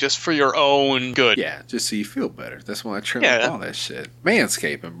 clean up just for your own good. yeah, just so you feel better. That's why I trim Yeah. up all that shit.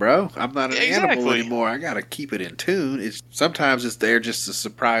 Manscaping, bro. I'm not an animal Exactly. anymore. I gotta keep it in tune. Sometimes it's there just to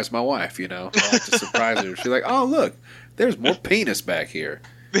surprise my wife. I like to surprise her. She's like, "Oh, look, there's more penis back here."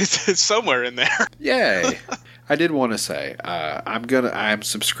 It's somewhere in there. Yay! I did want to say I'm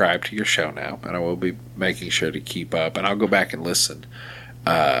subscribed to your show now, and I will be making sure to keep up. And I'll go back and listen.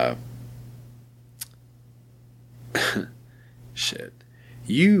 Shit,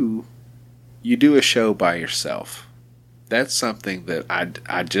 you do a show by yourself. That's something that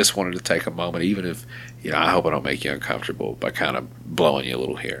I just wanted to take a moment, even if I hope I don't make you uncomfortable by kind of blowing you a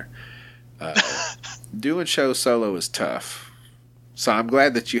little here. Doing shows solo is tough, so I'm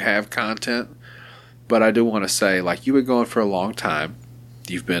glad that you have content. But I do want to say, like, you've been going for a long time.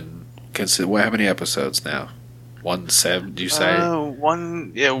 You've been how many episodes now? 170? Do you say?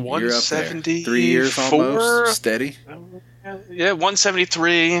 170. 3 years almost steady. Yeah,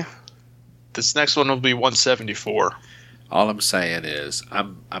 173. This next one will be 174. All I'm saying is,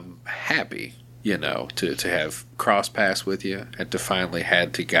 I'm happy, to have cross paths with you and to finally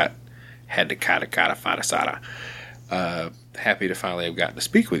happy to finally have gotten to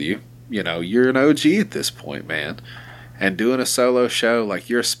speak with you. You're an OG at this point, man. And doing a solo show, like,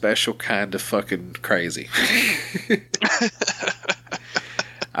 you're a special kind of fucking crazy.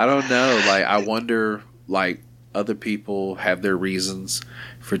 I don't know. Like, I wonder, like, other people have their reasons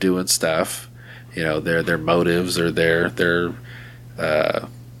for doing stuff. Their motives or their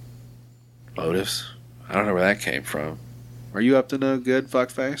motives. I don't know where that came from. Are you up to no good,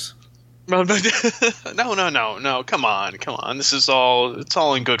 fuckface? No. Come on. It's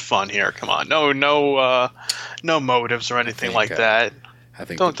all in good fun here. Come on. No motives or anything like that. I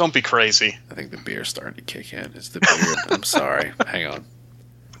think don't be crazy. I think the beer's starting to kick in. It's the beer. I'm sorry. Hang on.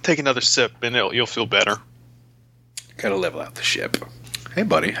 Take another sip and you'll feel better. Gotta level out the ship. Hey,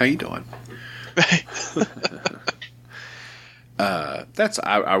 buddy. How you doing?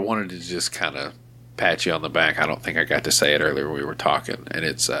 I wanted to just kind of pat you on the back. I don't think I got to say it earlier when we were talking, and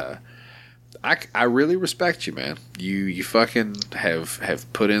it's I really respect you, man. You fucking have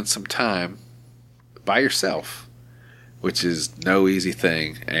put in some time by yourself, which is no easy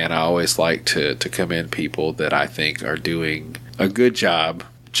thing. And I always like to commend people that I think are doing a good job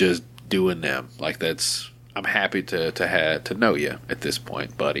just doing them. Like, I'm happy to know you at this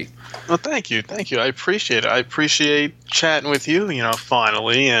point, buddy. Well, thank you. I appreciate it. I appreciate chatting with you,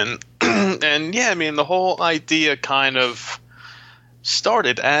 finally. And and yeah, I mean, the whole idea kind of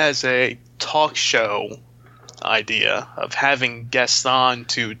started as a talk show idea of having guests on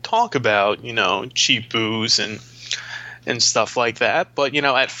to talk about, cheap booze and stuff like that. But,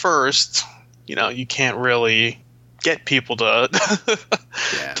 at first, you can't really get people to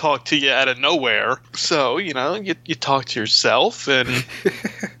talk to you out of nowhere. So, you talk to yourself and,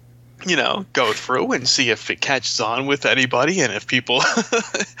 go through and see if it catches on with anybody and if people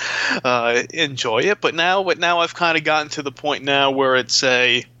enjoy it. But now I've kind of gotten to the point now where it's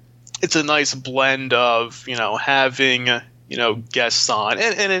a nice blend of, having, guests on.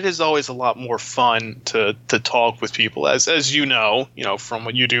 And it is always a lot more fun to talk with people, as from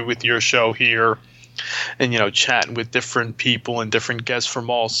what you do with your show here. And, chatting with different people and different guests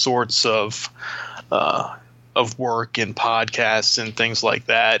from all sorts of work and podcasts and things like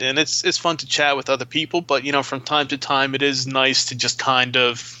that. And it's fun to chat with other people, but, from time to time, it is nice to just kind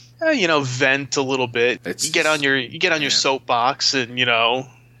of, vent a little bit. You get on your soapbox and,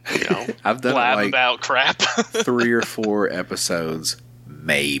 I've done blab like about crap. 3 or 4 episodes,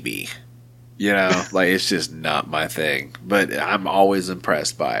 maybe. Like, it's just not my thing. But I'm always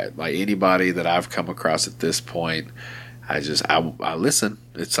impressed by it. Like, anybody that I've come across at this point, I listen.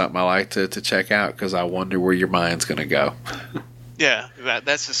 It's something I like to check out because I wonder where your mind's going to go. Yeah,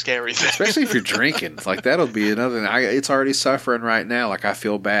 that's a scary thing. Especially if you're drinking. Like, that'll be another thing. It's already suffering right now. Like, I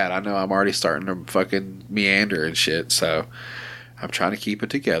feel bad. I know I'm already starting to fucking meander and shit. So I'm trying to keep it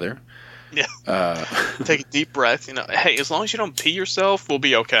together. Yeah. Take a deep breath. Hey, as long as you don't pee yourself, we'll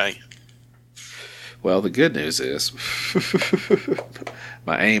be okay. Well, the good news is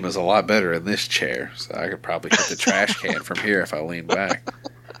my aim is a lot better in this chair, so I could probably hit the trash can from here if I lean back.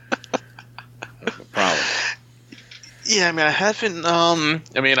 No problem. Yeah, I mean, I haven't.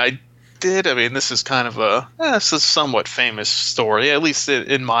 I did. I mean, this is kind of it's a somewhat famous story. At least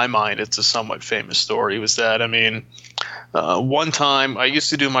in my mind, it's a somewhat famous story. Was that, one time I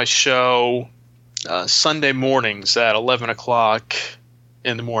used to do my show Sunday mornings at 11 o'clock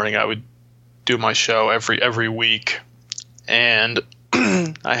in the morning. I would do my show every week, And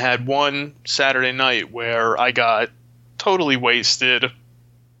I had one Saturday night where I got totally wasted,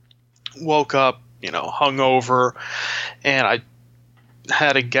 woke up, hungover, and I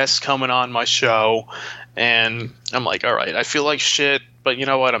had a guest coming on my show, and I'm like, all right, I feel like shit, but you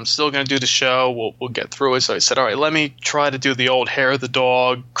know what? I'm still going to do the show. We'll get through it. So I said, all right, let me try to do the old hair of the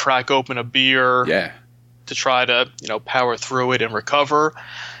dog, crack open a beer to try to, power through it and recover.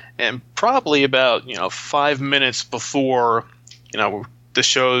 And probably about, 5 minutes before, the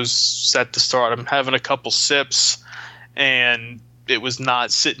show's set to start, I'm having a couple sips, and it was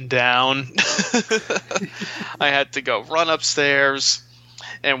not sitting down. I had to go run upstairs.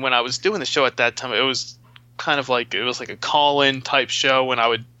 And when I was doing the show at that time, it was kind of like a call-in type show, and I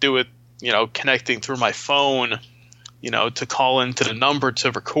would do it, connecting through my phone, to call into the number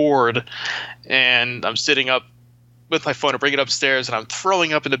to record. And I'm sitting up with my phone to bring it upstairs, and I'm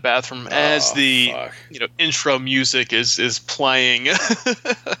throwing up in the bathroom as the intro music is playing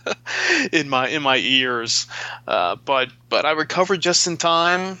in my ears. But I recovered just in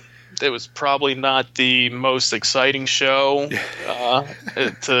time. It was probably not the most exciting show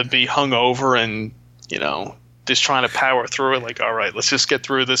to be hungover and just trying to power through it. Like, all right, let's just get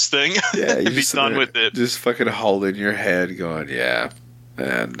through this thing and be done with it. Just fucking holding your head, going, yeah,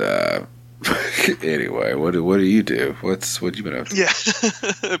 and. Anyway, what do you do? What you been up to? Yeah,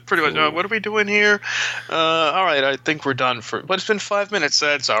 pretty much. What are we doing here? All right, I think we're done but it's been 5 minutes.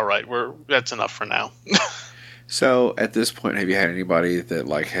 That's all right. That's enough for now. So at this point, have you had anybody that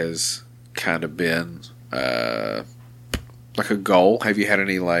has kind of been like a goal? Have you had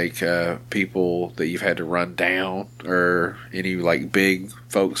any people that you've had to run down, or any big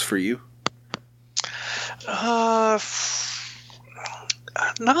folks for you?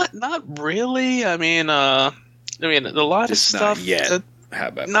 Not really. I mean, a lot just of stuff. Not yet. How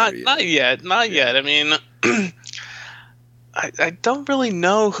about not yet? Not yet. I mean, I don't really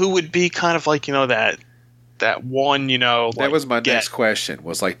know who would be kind of that one. That was my next question.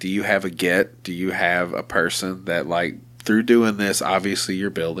 Was do you have a get? Do you have a person that through doing this? Obviously, you're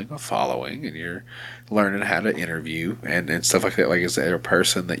building a following and you're learning how to interview and stuff like that. Is there a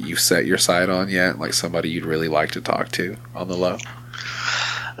person that you've set your sight on yet? Somebody you'd really like to talk to on the low?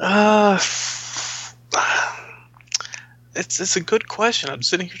 It's a good question. I'm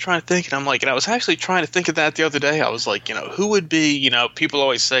sitting here trying to think, and and I was actually trying to think of that the other day. I was like, who would be, people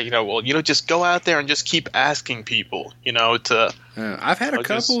always say, just go out there and just keep asking people, to. I've had a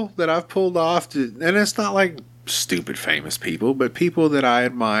couple that I've pulled off, and it's not stupid famous people, but people that I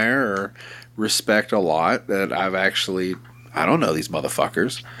admire or respect a lot that I've actually, I don't know these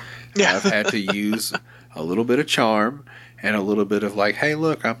motherfuckers. Yeah. I've had to use a little bit of charm and a little bit of hey,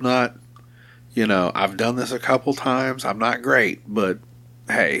 look, I'm not, I've done this a couple times. I'm not great, but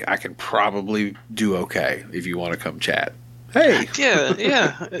hey, I can probably do okay if you want to come chat. Hey. Yeah.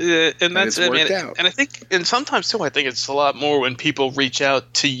 And that's, out. And I think, and sometimes too, I think it's a lot more when people reach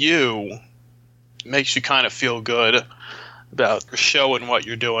out to you, it makes you kind of feel good about your show and what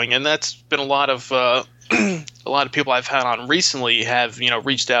you're doing. And that's been a lot of people I've had on recently have,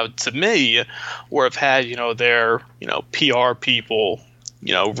 reached out to me, or have had, their, PR people,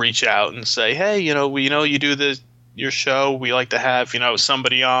 reach out and say, hey, we know you do your show. We like to have,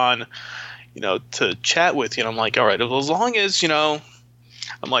 somebody on, to chat with you. And I'm like, all right, as long as, I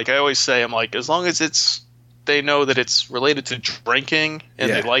always say, as long as they know that it's related to drinking and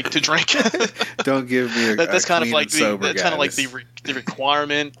they like to drink. Don't give me that's kind of the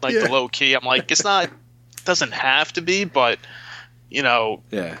requirement, the low key. I'm it's not, doesn't have to be, but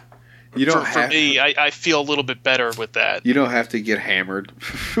yeah, you don't for me, I feel a little bit better with that. You don't have to get hammered.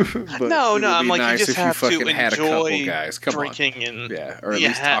 But no, I'm nice you just have to enjoy had a couple guys. Come drinking on. Or at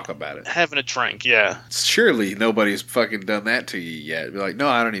least talk about it. Having a drink, yeah. Surely nobody's fucking done that to you yet. Be no,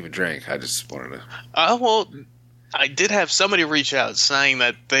 I don't even drink. I just wanted to. Well, I did have somebody reach out saying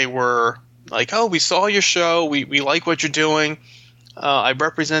that they were oh, we saw your show. We like what you're doing. I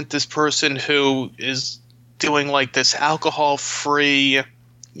represent this person who is doing this alcohol-free,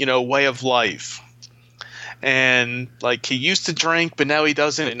 way of life. And he used to drink, but now he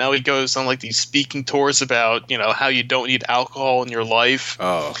doesn't. And now he goes on these speaking tours about, how you don't need alcohol in your life.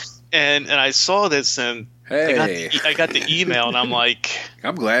 Oh. And I saw this, and hey. I got the email, and I'm like,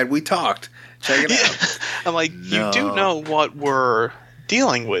 I'm glad we talked. Check it out. I'm you do know what we're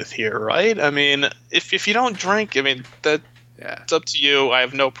dealing with here, right? If you don't drink, that. Yeah. It's up to you. I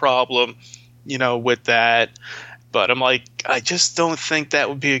have no problem, with that. But I'm I just don't think that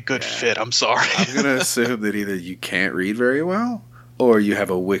would be a good fit. I'm sorry. I'm going to assume that either you can't read very well or you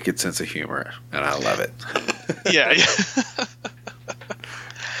have a wicked sense of humor, and I love it. Yeah.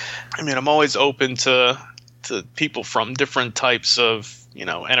 I'm always open to to people from different types of,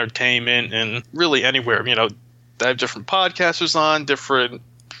 entertainment and really anywhere. They have different podcasters on, different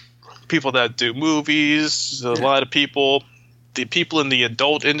people that do movies. A lot of people, the people in the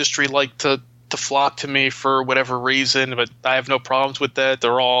adult industry like to flock to me for whatever reason, but I have no problems with that.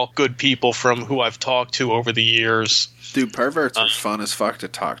 They're all good people from who I've talked to over the years. Dude, perverts are fun as fuck to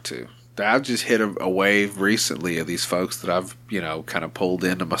talk to. I've just hit a wave recently of these folks that I've, kind of pulled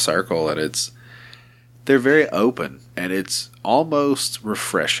into my circle, and they're very open, and it's almost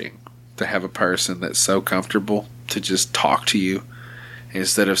refreshing to have a person that's so comfortable to just talk to you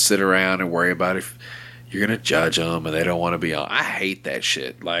instead of sit around and worry about if you're going to judge them and they don't want to be on. I hate that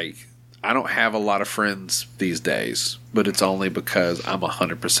shit. Like, I don't have a lot of friends these days, but it's only because I'm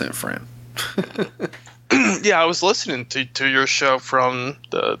 100% friend. Yeah, I was listening to your show from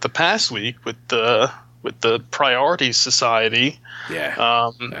the past week with the Priority Society. Yeah,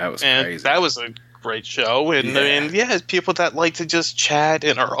 that was crazy. That was a great show. And I mean, people that like to just chat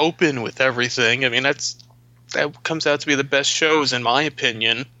and are open with everything. I mean, that comes out to be the best shows, in my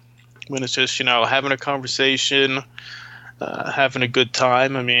opinion, when it's just, having a conversation, having a good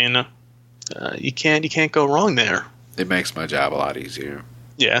time. I mean, you can't go wrong there. It makes my job a lot easier.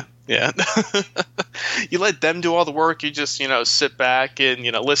 Yeah. You let them do all the work. You just, sit back and,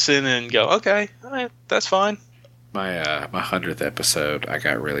 listen and go, okay, all right, that's fine. My 100th episode, I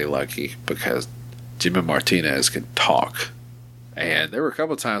got really lucky because Jimmy Martinez could talk. And there were a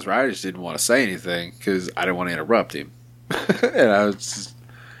couple of times where I just didn't want to say anything because I didn't want to interrupt him. And I was just,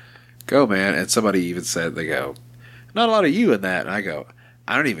 go, man. And somebody even said, they go, not a lot of you in that. And I go,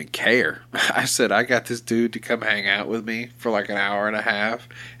 I don't even care. I said, I got this dude to come hang out with me for like an hour and a half,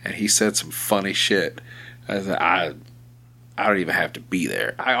 and he said some funny shit. I said, I don't even have to be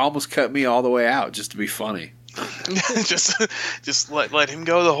there. I almost cut me all the way out just to be funny. just let him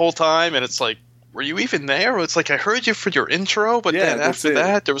go the whole time, and it's like, were you even there? It's like, I heard you for your intro, but then after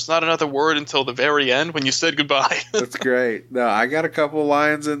that, there was not another word until the very end when you said goodbye. That's great. No, I got a couple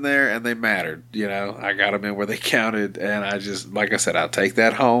lines in there, and they mattered. I got them in where they counted, and I just, like I said, I'll take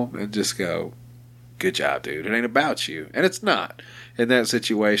that home and just go, good job, dude. It ain't about you. And it's not. In that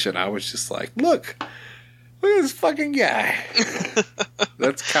situation, I was just like, look at this fucking guy.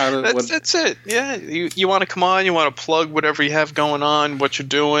 That's kind of That's it. Yeah. You want to come on, you want to plug whatever you have going on, what you're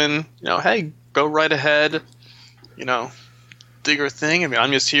doing. Hey, go right ahead, do your thing. I mean,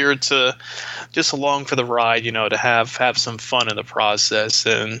 I'm just here to just along for the ride, to have some fun in the process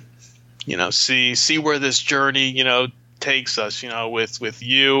and, see where this journey, takes us, with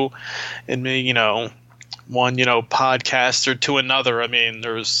you and me, one, podcaster to another. I mean,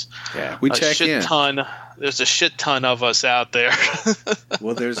 there's there's a shit ton of us out there.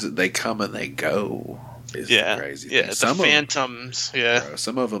 Well, they come and they go. Is the crazy thing. Yeah, some phantoms. Bro,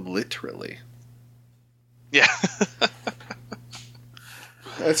 some of them literally. Yeah.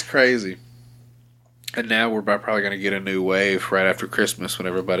 That's crazy. And now we're probably going to get a new wave right after Christmas when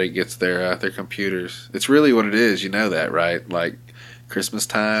everybody gets their computers. It's really what it is. You know that, right? Like Christmas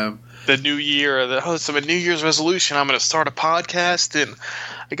time. The new year, so a New Year's resolution, I'm going to start a podcast, and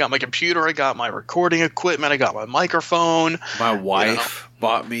I got my computer, I got my recording equipment, I got my microphone. My wife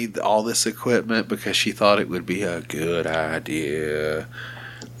bought me all this equipment because she thought it would be a good idea.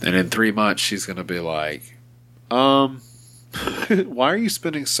 And in 3 months, she's going to be like, why are you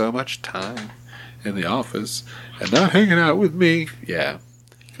spending so much time in the office and not hanging out with me? Yeah.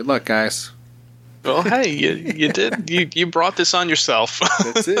 Good luck, guys. Well, hey, you did. You brought this on yourself.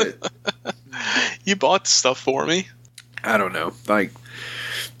 That's it. You bought stuff for me. I don't know. Like,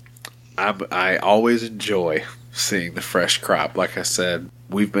 I always enjoy seeing the fresh crop. Like I said,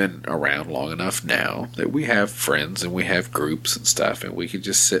 we've been around long enough now that we have friends and we have groups and stuff, and we can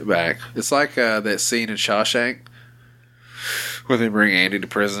just sit back. It's like that scene in Shawshank where they bring Andy to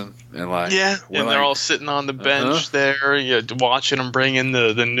prison and they're all sitting on the bench there, watching them bring in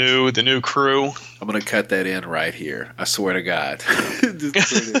the new crew. I'm gonna cut that in right here. I swear to God. Just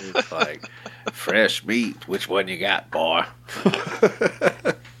put it like fresh meat. Which one you got, boy?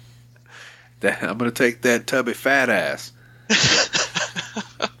 I'm gonna take that tubby fat ass.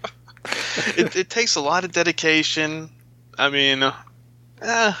 It takes a lot of dedication. I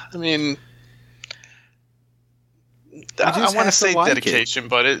want to say dedication,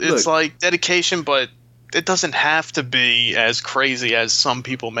 but it's like dedication, but it doesn't have to be as crazy as some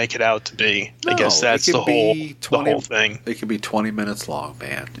people make it out to be. No, I guess that's the whole thing. It could be 20 minutes long,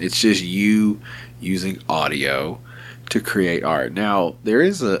 man. It's just you using audio to create art. Now, there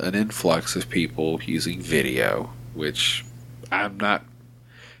is an influx of people using video, which I'm not...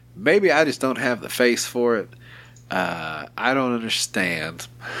 Maybe I just don't have the face for it. I don't understand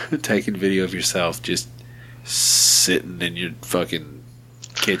taking video of yourself just sitting in your fucking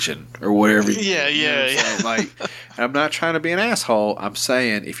kitchen or whatever. Yeah, you know what I'm saying? Like, I'm not trying to be an asshole. I'm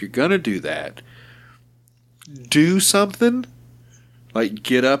saying if you're gonna do that, do something. Like,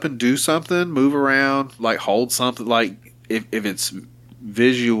 get up and do something, move around, like, hold something. Like, if it's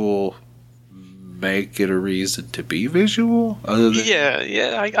visual, make it a reason to be visual. Other than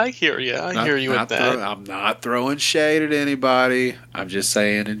I hear you. I hear you with that. I'm not throwing shade at anybody. I'm just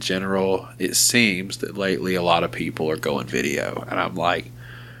saying, in general, it seems that lately a lot of people are going video. And I'm like,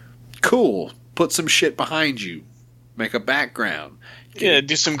 cool, put some shit behind you. Make a background.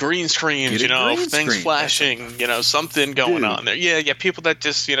 Do some green screens, things flashing, something going on there. Yeah, people that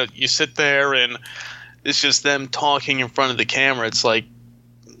just, you sit there and it's just them talking in front of the camera. It's like,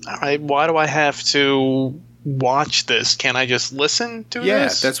 all right, why do I have to watch this? Can I just listen to this? Yeah,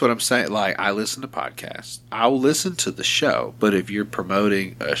 that's what I'm saying. Like, I listen to podcasts. I'll listen to the show, but if you're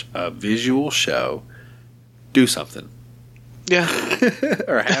promoting a visual show, do something. Yeah.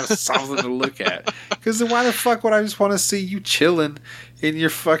 Or have something to look at. Because then why the fuck would I just want to see you chilling in your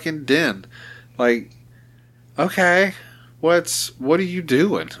fucking den? Like, okay, what are you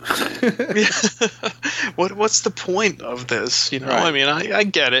doing? What's the point of this? Right. I mean, I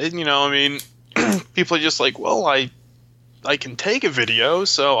get it. People are just like, well, I can take a video,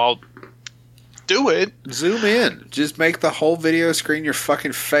 so I'll do it. Zoom in. Just make the whole video screen your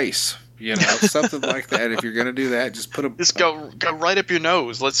fucking face. Something like that. If you're gonna do that, just just go right up your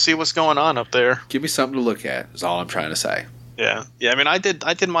nose. Let's see what's going on up there. Give me something to look at. Is all I'm trying to say. Yeah. I mean, I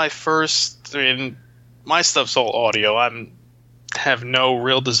did my first. I mean, my stuff's all audio. Have no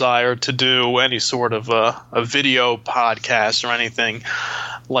real desire to do any sort of a video podcast or anything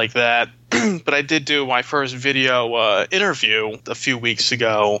like that. But I did do my first video interview a few weeks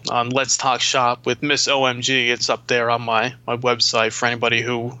ago on Let's Talk Shop with Miss OMG. It's up there on my website for anybody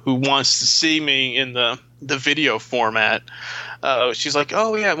who wants to see me in the video format. She's like,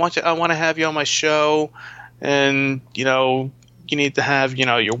 oh yeah, I want to have you on my show, and you need to have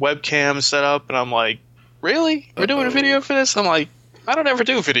your webcam set up. And I'm like, really? We're doing a video for this? I'm like, I don't ever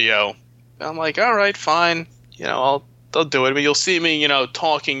do video. I'm like, all right, fine. I'll do it. But you'll see me,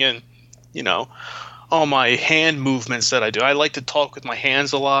 talking and, all my hand movements that I do. I like to talk with my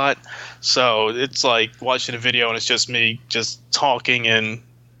hands a lot. So it's like watching a video and it's just me just talking and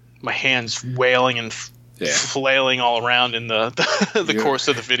my hands wailing and flailing all around in the course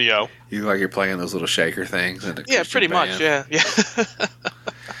of the video. You like you're playing those little shaker things? Yeah, pretty much, yeah.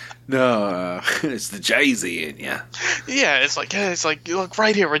 No, it's the Jay-Z in ya. Yeah, it's like look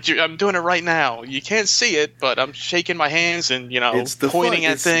right here. I'm doing it right now. You can't see it, but I'm shaking my hands and pointing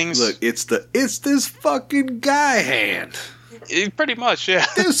at things. Look, it's this fucking guy hand. Pretty much, yeah.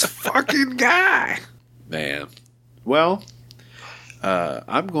 This fucking guy, man. Well,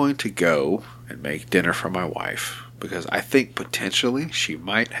 I'm going to go and make dinner for my wife. Because I think potentially she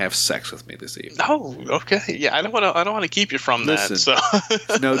might have sex with me this evening. Oh, okay. Yeah, I don't want to keep you from that. So.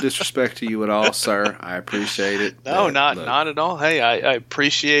 No disrespect to you at all, sir. I appreciate it. No, not at all. Hey, I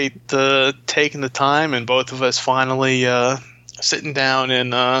appreciate taking the time and both of us finally sitting down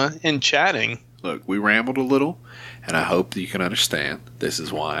and chatting. Look, we rambled a little, and I hope that you can understand. This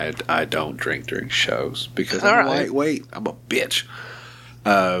is why I don't drink during shows because I'm lightweight. I'm a bitch.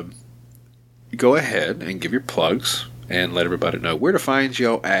 Go ahead and give your plugs and let everybody know where to find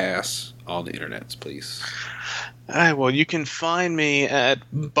your ass on the internets, please. All right, well, you can find me at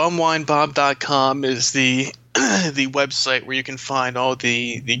bumwinebob.com is the website where you can find all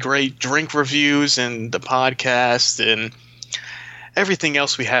the great drink reviews and the podcast and everything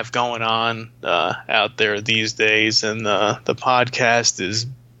else we have going on out there these days. And the podcast is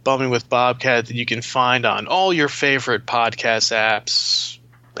Bumming with Bobcat that you can find on all your favorite podcast apps.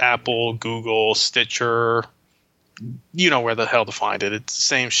 Apple, Google, Stitcher, you know where the hell to find it. It's the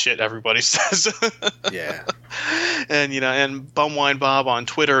same shit everybody says. Yeah. And and Bumwine Bob on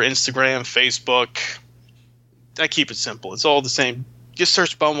Twitter, Instagram, Facebook. I keep it simple. It's all the same. Just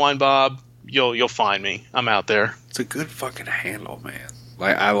search Bumwine Bob, you'll find me. I'm out there. It's a good fucking handle, man.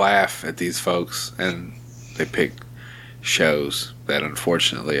 Like, I laugh at these folks and they pick shows that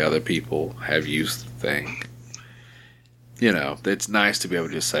unfortunately other people have used the thing. It's nice to be able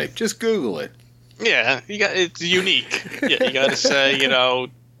to just say, just Google it. Yeah, it's unique. Yeah, you got to say,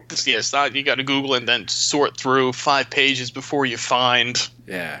 it's not, you got to Google and then sort through 5 pages before you find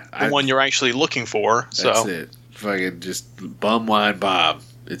the one you're actually looking for. That's it. Fucking just Bumwine Bob.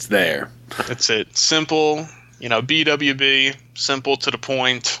 It's there. That's it. Simple, BWB, simple to the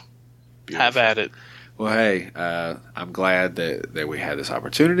point. Beautiful. Have at it. Well, hey, I'm glad that we had this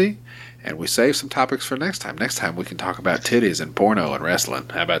opportunity. And we save some topics for next time. Next time we can talk about titties and porno and wrestling.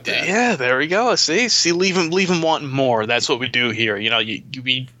 How about that? Yeah, there we go. See, leave them wanting more. That's what we do here.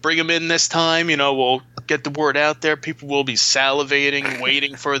 We bring them in this time. We'll get the word out there. People will be salivating,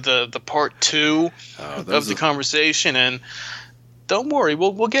 waiting for the part 2 of the conversation. And don't worry,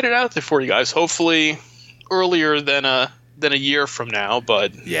 we'll get it out there for you guys. Hopefully earlier than a year from now,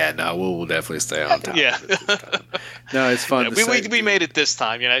 but yeah, no, we'll definitely stay on top. Yeah. Of this no, it's fun. We made it this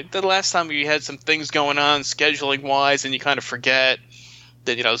time. The last time we had some things going on scheduling wise, and you kind of forget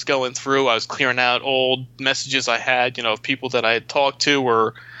that. I was going through. I was clearing out old messages I had. Of people that I had talked to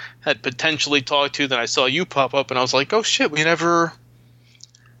or had potentially talked to. Then I saw you pop up, and I was like, oh shit, we never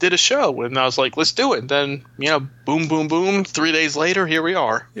did a show. And I was like, let's do it. And then boom, boom, boom. 3 days later, here we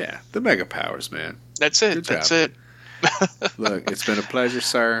are. Yeah, the mega powers, man. That's it. That's it. Look, it's been a pleasure,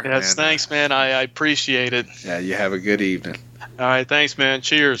 sir. Yes, thanks, man. I appreciate it. Yeah, you have a good evening. All right, thanks, man.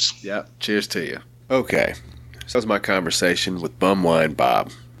 Cheers. Yep, cheers to you. Okay, so that was my conversation with Bumwine Bob.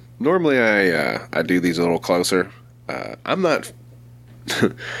 Normally, I do these a little closer. I'm not...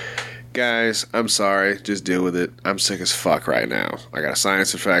 Guys, I'm sorry. Just deal with it. I'm sick as fuck right now. I got a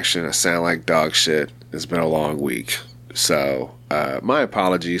sinus infection. I sound like dog shit. It's been a long week. So, my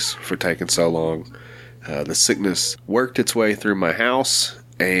apologies for taking so long. The sickness worked its way through my house,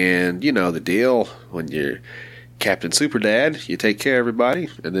 and you know the deal. When you're Captain Super Dad, you take care of everybody,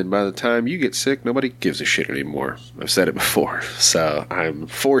 and then by the time you get sick, nobody gives a shit anymore. I've said it before, so I'm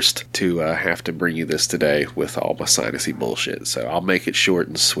forced to have to bring you this today with all my sinusy bullshit, so I'll make it short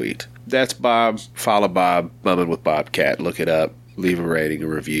and sweet. That's Bob. Follow Bob, Bumming with Bobcat. Look it up, leave a rating, a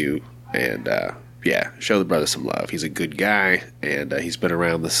review, and yeah, show the brother some love. He's a good guy, and he's been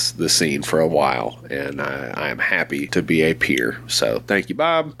around the scene for a while, and I am happy to be a peer. So thank you,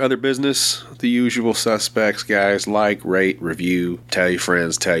 Bob. Other business, the usual suspects, guys. Like, rate, review, tell your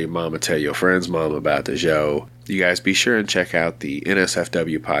friends, tell your mama, tell your friend's mom about the show. You guys be sure and check out the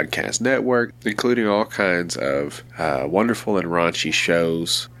NSFW Podcast Network, including all kinds of wonderful and raunchy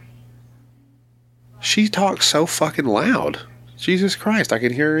shows. She talks so fucking loud. Jesus Christ, I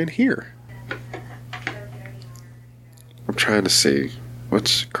can hear her in here. I'm trying to see.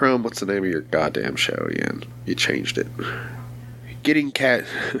 What's the name of your goddamn show again? You changed it. The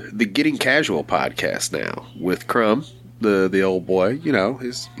Getting Casual podcast now with Crumb, the old boy. You know,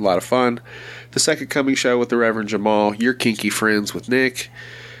 he's a lot of fun. The Second Coming show with the Reverend Jamal. Your Kinky Friends with Nick.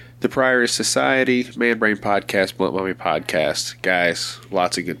 The Prioress Society, Man Brain Podcast, Blunt Mommy Podcast. Guys,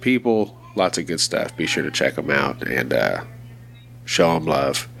 lots of good people, lots of good stuff. Be sure to check them out and show them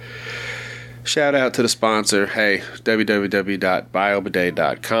love. Shout out to the sponsor, hey,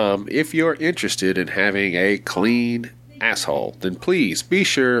 www.biobidet.com. If you're interested in having a clean asshole, then please be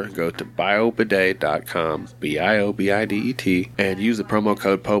sure to go to biobidet.com, BIOBIDET, and use the promo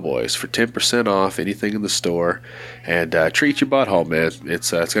code POBOYS for 10% off anything in the store. And treat your butthole, man.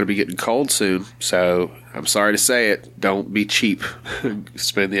 It's going to be getting cold soon, so I'm sorry to say it. Don't be cheap.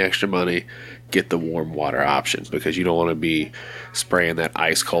 Spend the extra money. Get the warm water option, because you don't want to be spraying that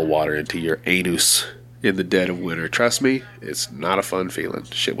ice cold water into your anus in the dead of winter. Trust me, it's not a fun feeling.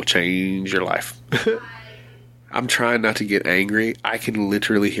 Shit will change your life. I'm trying not to get angry. I can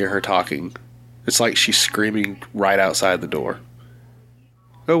literally hear her talking. It's like she's screaming right outside the door.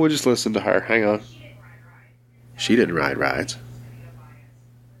 Oh, we'll just listen to her. Hang on. She didn't ride rides.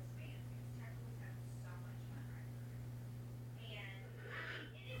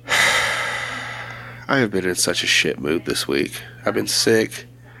 I have been in such a shit mood this week. I've been sick.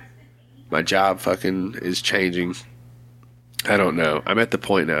 My job fucking is changing. I don't know. I'm at the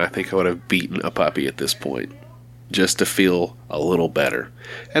point now I think I would have beaten a puppy at this point just to feel a little better.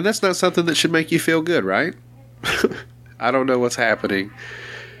 And that's not something that should make you feel good, right? I don't know what's happening.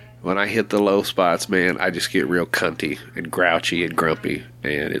 When I hit the low spots, man, I just get real cunty and grouchy and grumpy.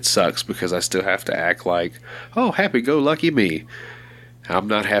 And it sucks because I still have to act like, oh, happy-go-lucky me. I'm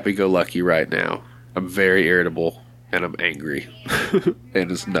not happy-go-lucky right now. I'm very irritable, and I'm angry,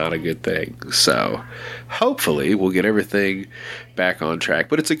 and it's not a good thing. So, hopefully, we'll get everything back on track.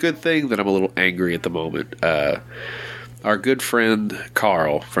 But it's a good thing that I'm a little angry at the moment. Our good friend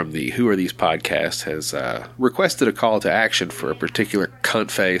Carl from the Who Are These podcast has requested a call to action for a particular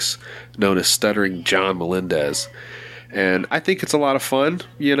cunt face known as Stuttering John Melendez. And I think it's a lot of fun,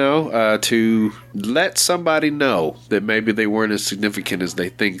 you know, to let somebody know that maybe they weren't as significant as they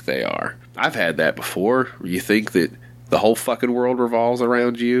think they are. I've had that before. You think that the whole fucking world revolves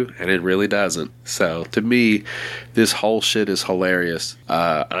around you, and it really doesn't. So, to me, this whole shit is hilarious.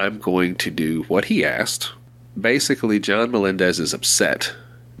 I'm going to do what he asked. Basically, John Melendez is upset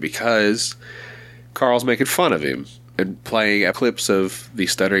because Carl's making fun of him. and playing clips of the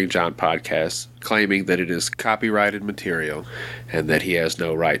Stuttering John podcast, claiming that it is copyrighted material and that he has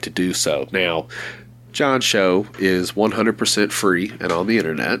no right to do so. Now, John's show is 100% free and on the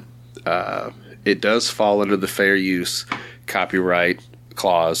internet. It does fall under the fair use copyright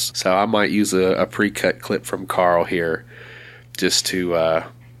clause, so I might use a pre-cut clip from Carl here just to,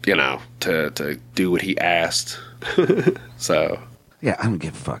 to do what he asked. So... Yeah, I don't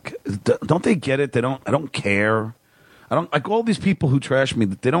give a fuck. Don't they get it? I don't care. I don't like all these people who trash me.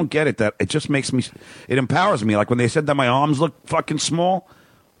 They don't get it. That it just makes me. It empowers me. Like when they said that my arms look fucking small,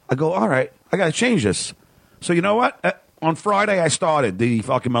 I go, all right, I got to change this. So you know what? On Friday, I started the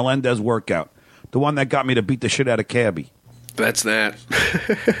fucking Melendez workout, the one that got me to beat the shit out of Cabby. That's that.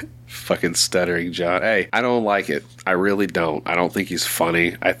 Fucking Stuttering John. Hey, I don't like it. I really don't. I don't think he's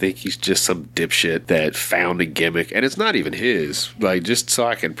funny. I think he's just some dipshit that found a gimmick, and it's not even his. Like, just so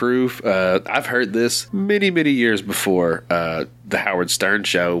I can prove, I've heard this many, many years before the Howard Stern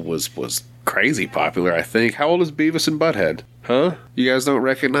show was crazy popular, I think. How old is Beavis and Butthead? Huh? You guys don't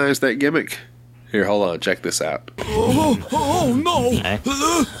recognize that gimmick? Here, hold on. Check this out. Oh no!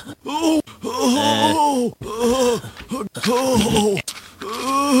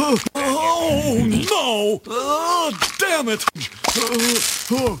 Oh no! Damn it!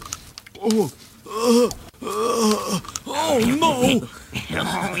 Oh no!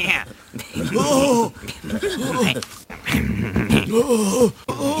 Oh, yeah.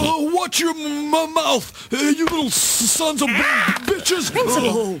 Watch your mouth, you little sons of bitches!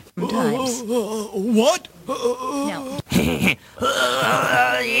 What? No.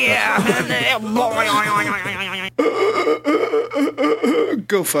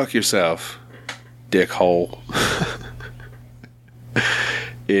 Go fuck yourself, dickhole.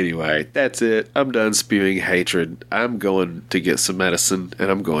 Anyway, that's it. I'm done spewing hatred. I'm going to get some medicine,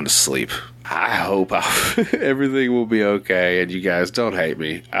 and I'm going to sleep. I hope everything will be okay, and you guys don't hate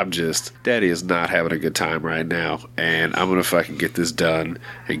me. Daddy is not having a good time right now, and I'm going to fucking get this done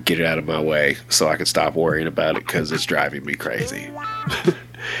and get it out of my way so I can stop worrying about it because it's driving me crazy.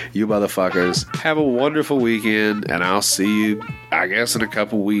 You motherfuckers, have a wonderful weekend, and I'll see you, I guess, in a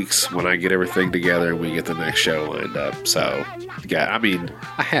couple weeks when I get everything together and we get the next show lined up. So,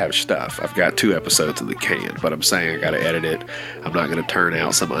 I have stuff. I've got 2 episodes in the can, but I'm saying I gotta edit it. I'm not gonna turn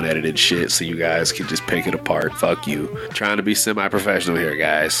out some unedited shit so you guys can just pick it apart. Fuck you. Trying to be semi-professional here,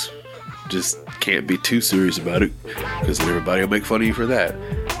 guys. Just can't be too serious about it, because then everybody will make fun of you for that.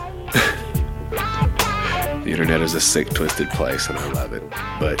 The internet is a sick, twisted place, and I love it.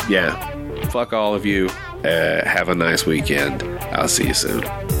 But yeah, fuck all of you. Have a nice weekend. I'll see you soon.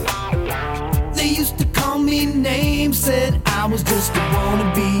 They used to call me names, said I was just a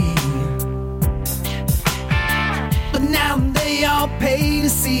wannabe. But now they all pay to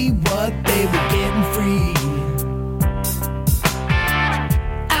see what they were getting free.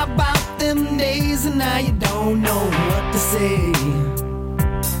 How about them days and now you don't know what to say?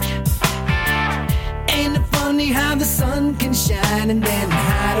 Ain't it funny how the sun can shine and then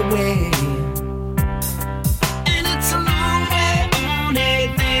hide away? And it's a long way on a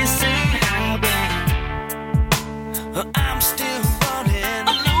busy highway. I'm still running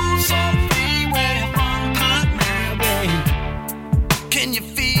a lonesome freeway, one cut my way. Can you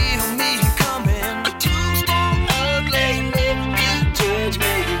feel me coming? A tombstone ugly if you judge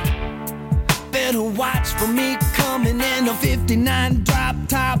me. Better watch for me coming in a 59 drop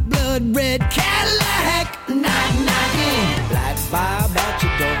top blood red Cadillac. Knock knocking, black Bob at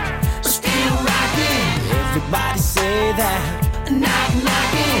your door, still rocking. Everybody say that. Knock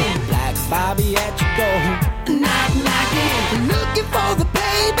knocking, black Bobby at your door. Knock knocking, looking for the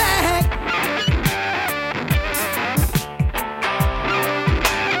payback.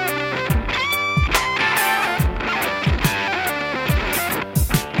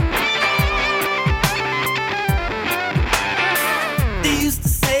 They used to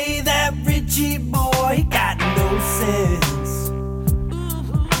say that Richie boy got no sense,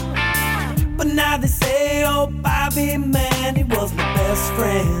 but now they say, oh Bobby man, he was my best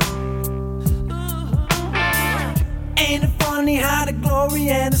friend. Ain't it funny how the glory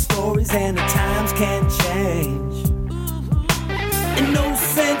and the stories and the times can change? In no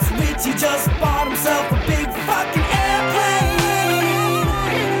sense, Richie just bought himself a big fucking airplane.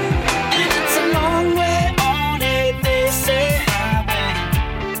 And it's a long way on a busy highway.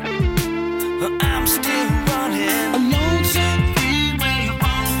 I'm still running a lonesome freeway,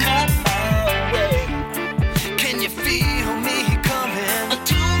 one cut away. Can you feel me coming? A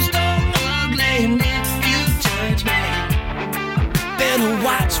tombstone ugly if you judge me. Better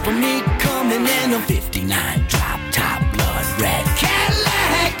watch for me coming in a 59 drop top blood red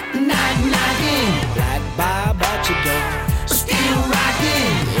Cadillac. Knock knocking, black Bob at your door.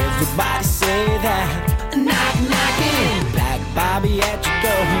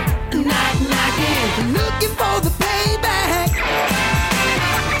 go. Knock, knocking, looking for the payback.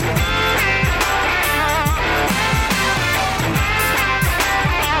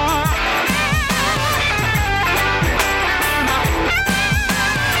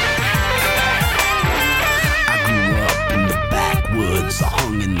 I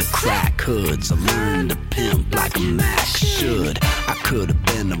hung in the crack hoods. I learned to pimp like a Mac should. I could have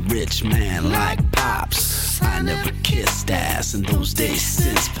been a rich man like Pops. I never kissed ass, and those days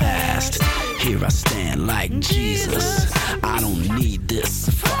since passed. Here I stand like Jesus. I don't need this.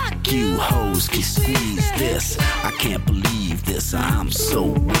 Fuck you, hoes can squeeze this. I can't believe this. I'm so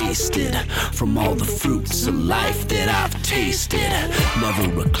wasted from all the fruits of life that I've tasted.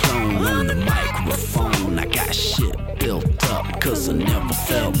 Never a clone on the microphone. I got shit built up, cause I never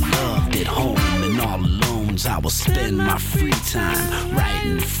felt loved at home. And all alone I will spend my free time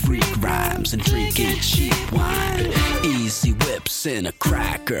writing freak rhymes and drinking cheap wine. Easy whips and a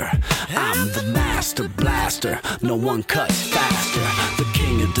cracker. I'm the master blaster, no one cuts faster. The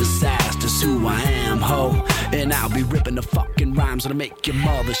king of disasters, who I am, ho. And I'll be ripping the fucking rhymes that'll make your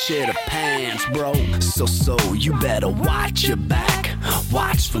mother shit her pants, bro. So you better watch your back.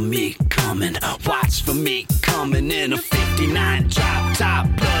 Watch for me coming. Watch for me coming in a 59 drop top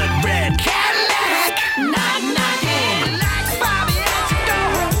blood red Cadillac. Knock, knock.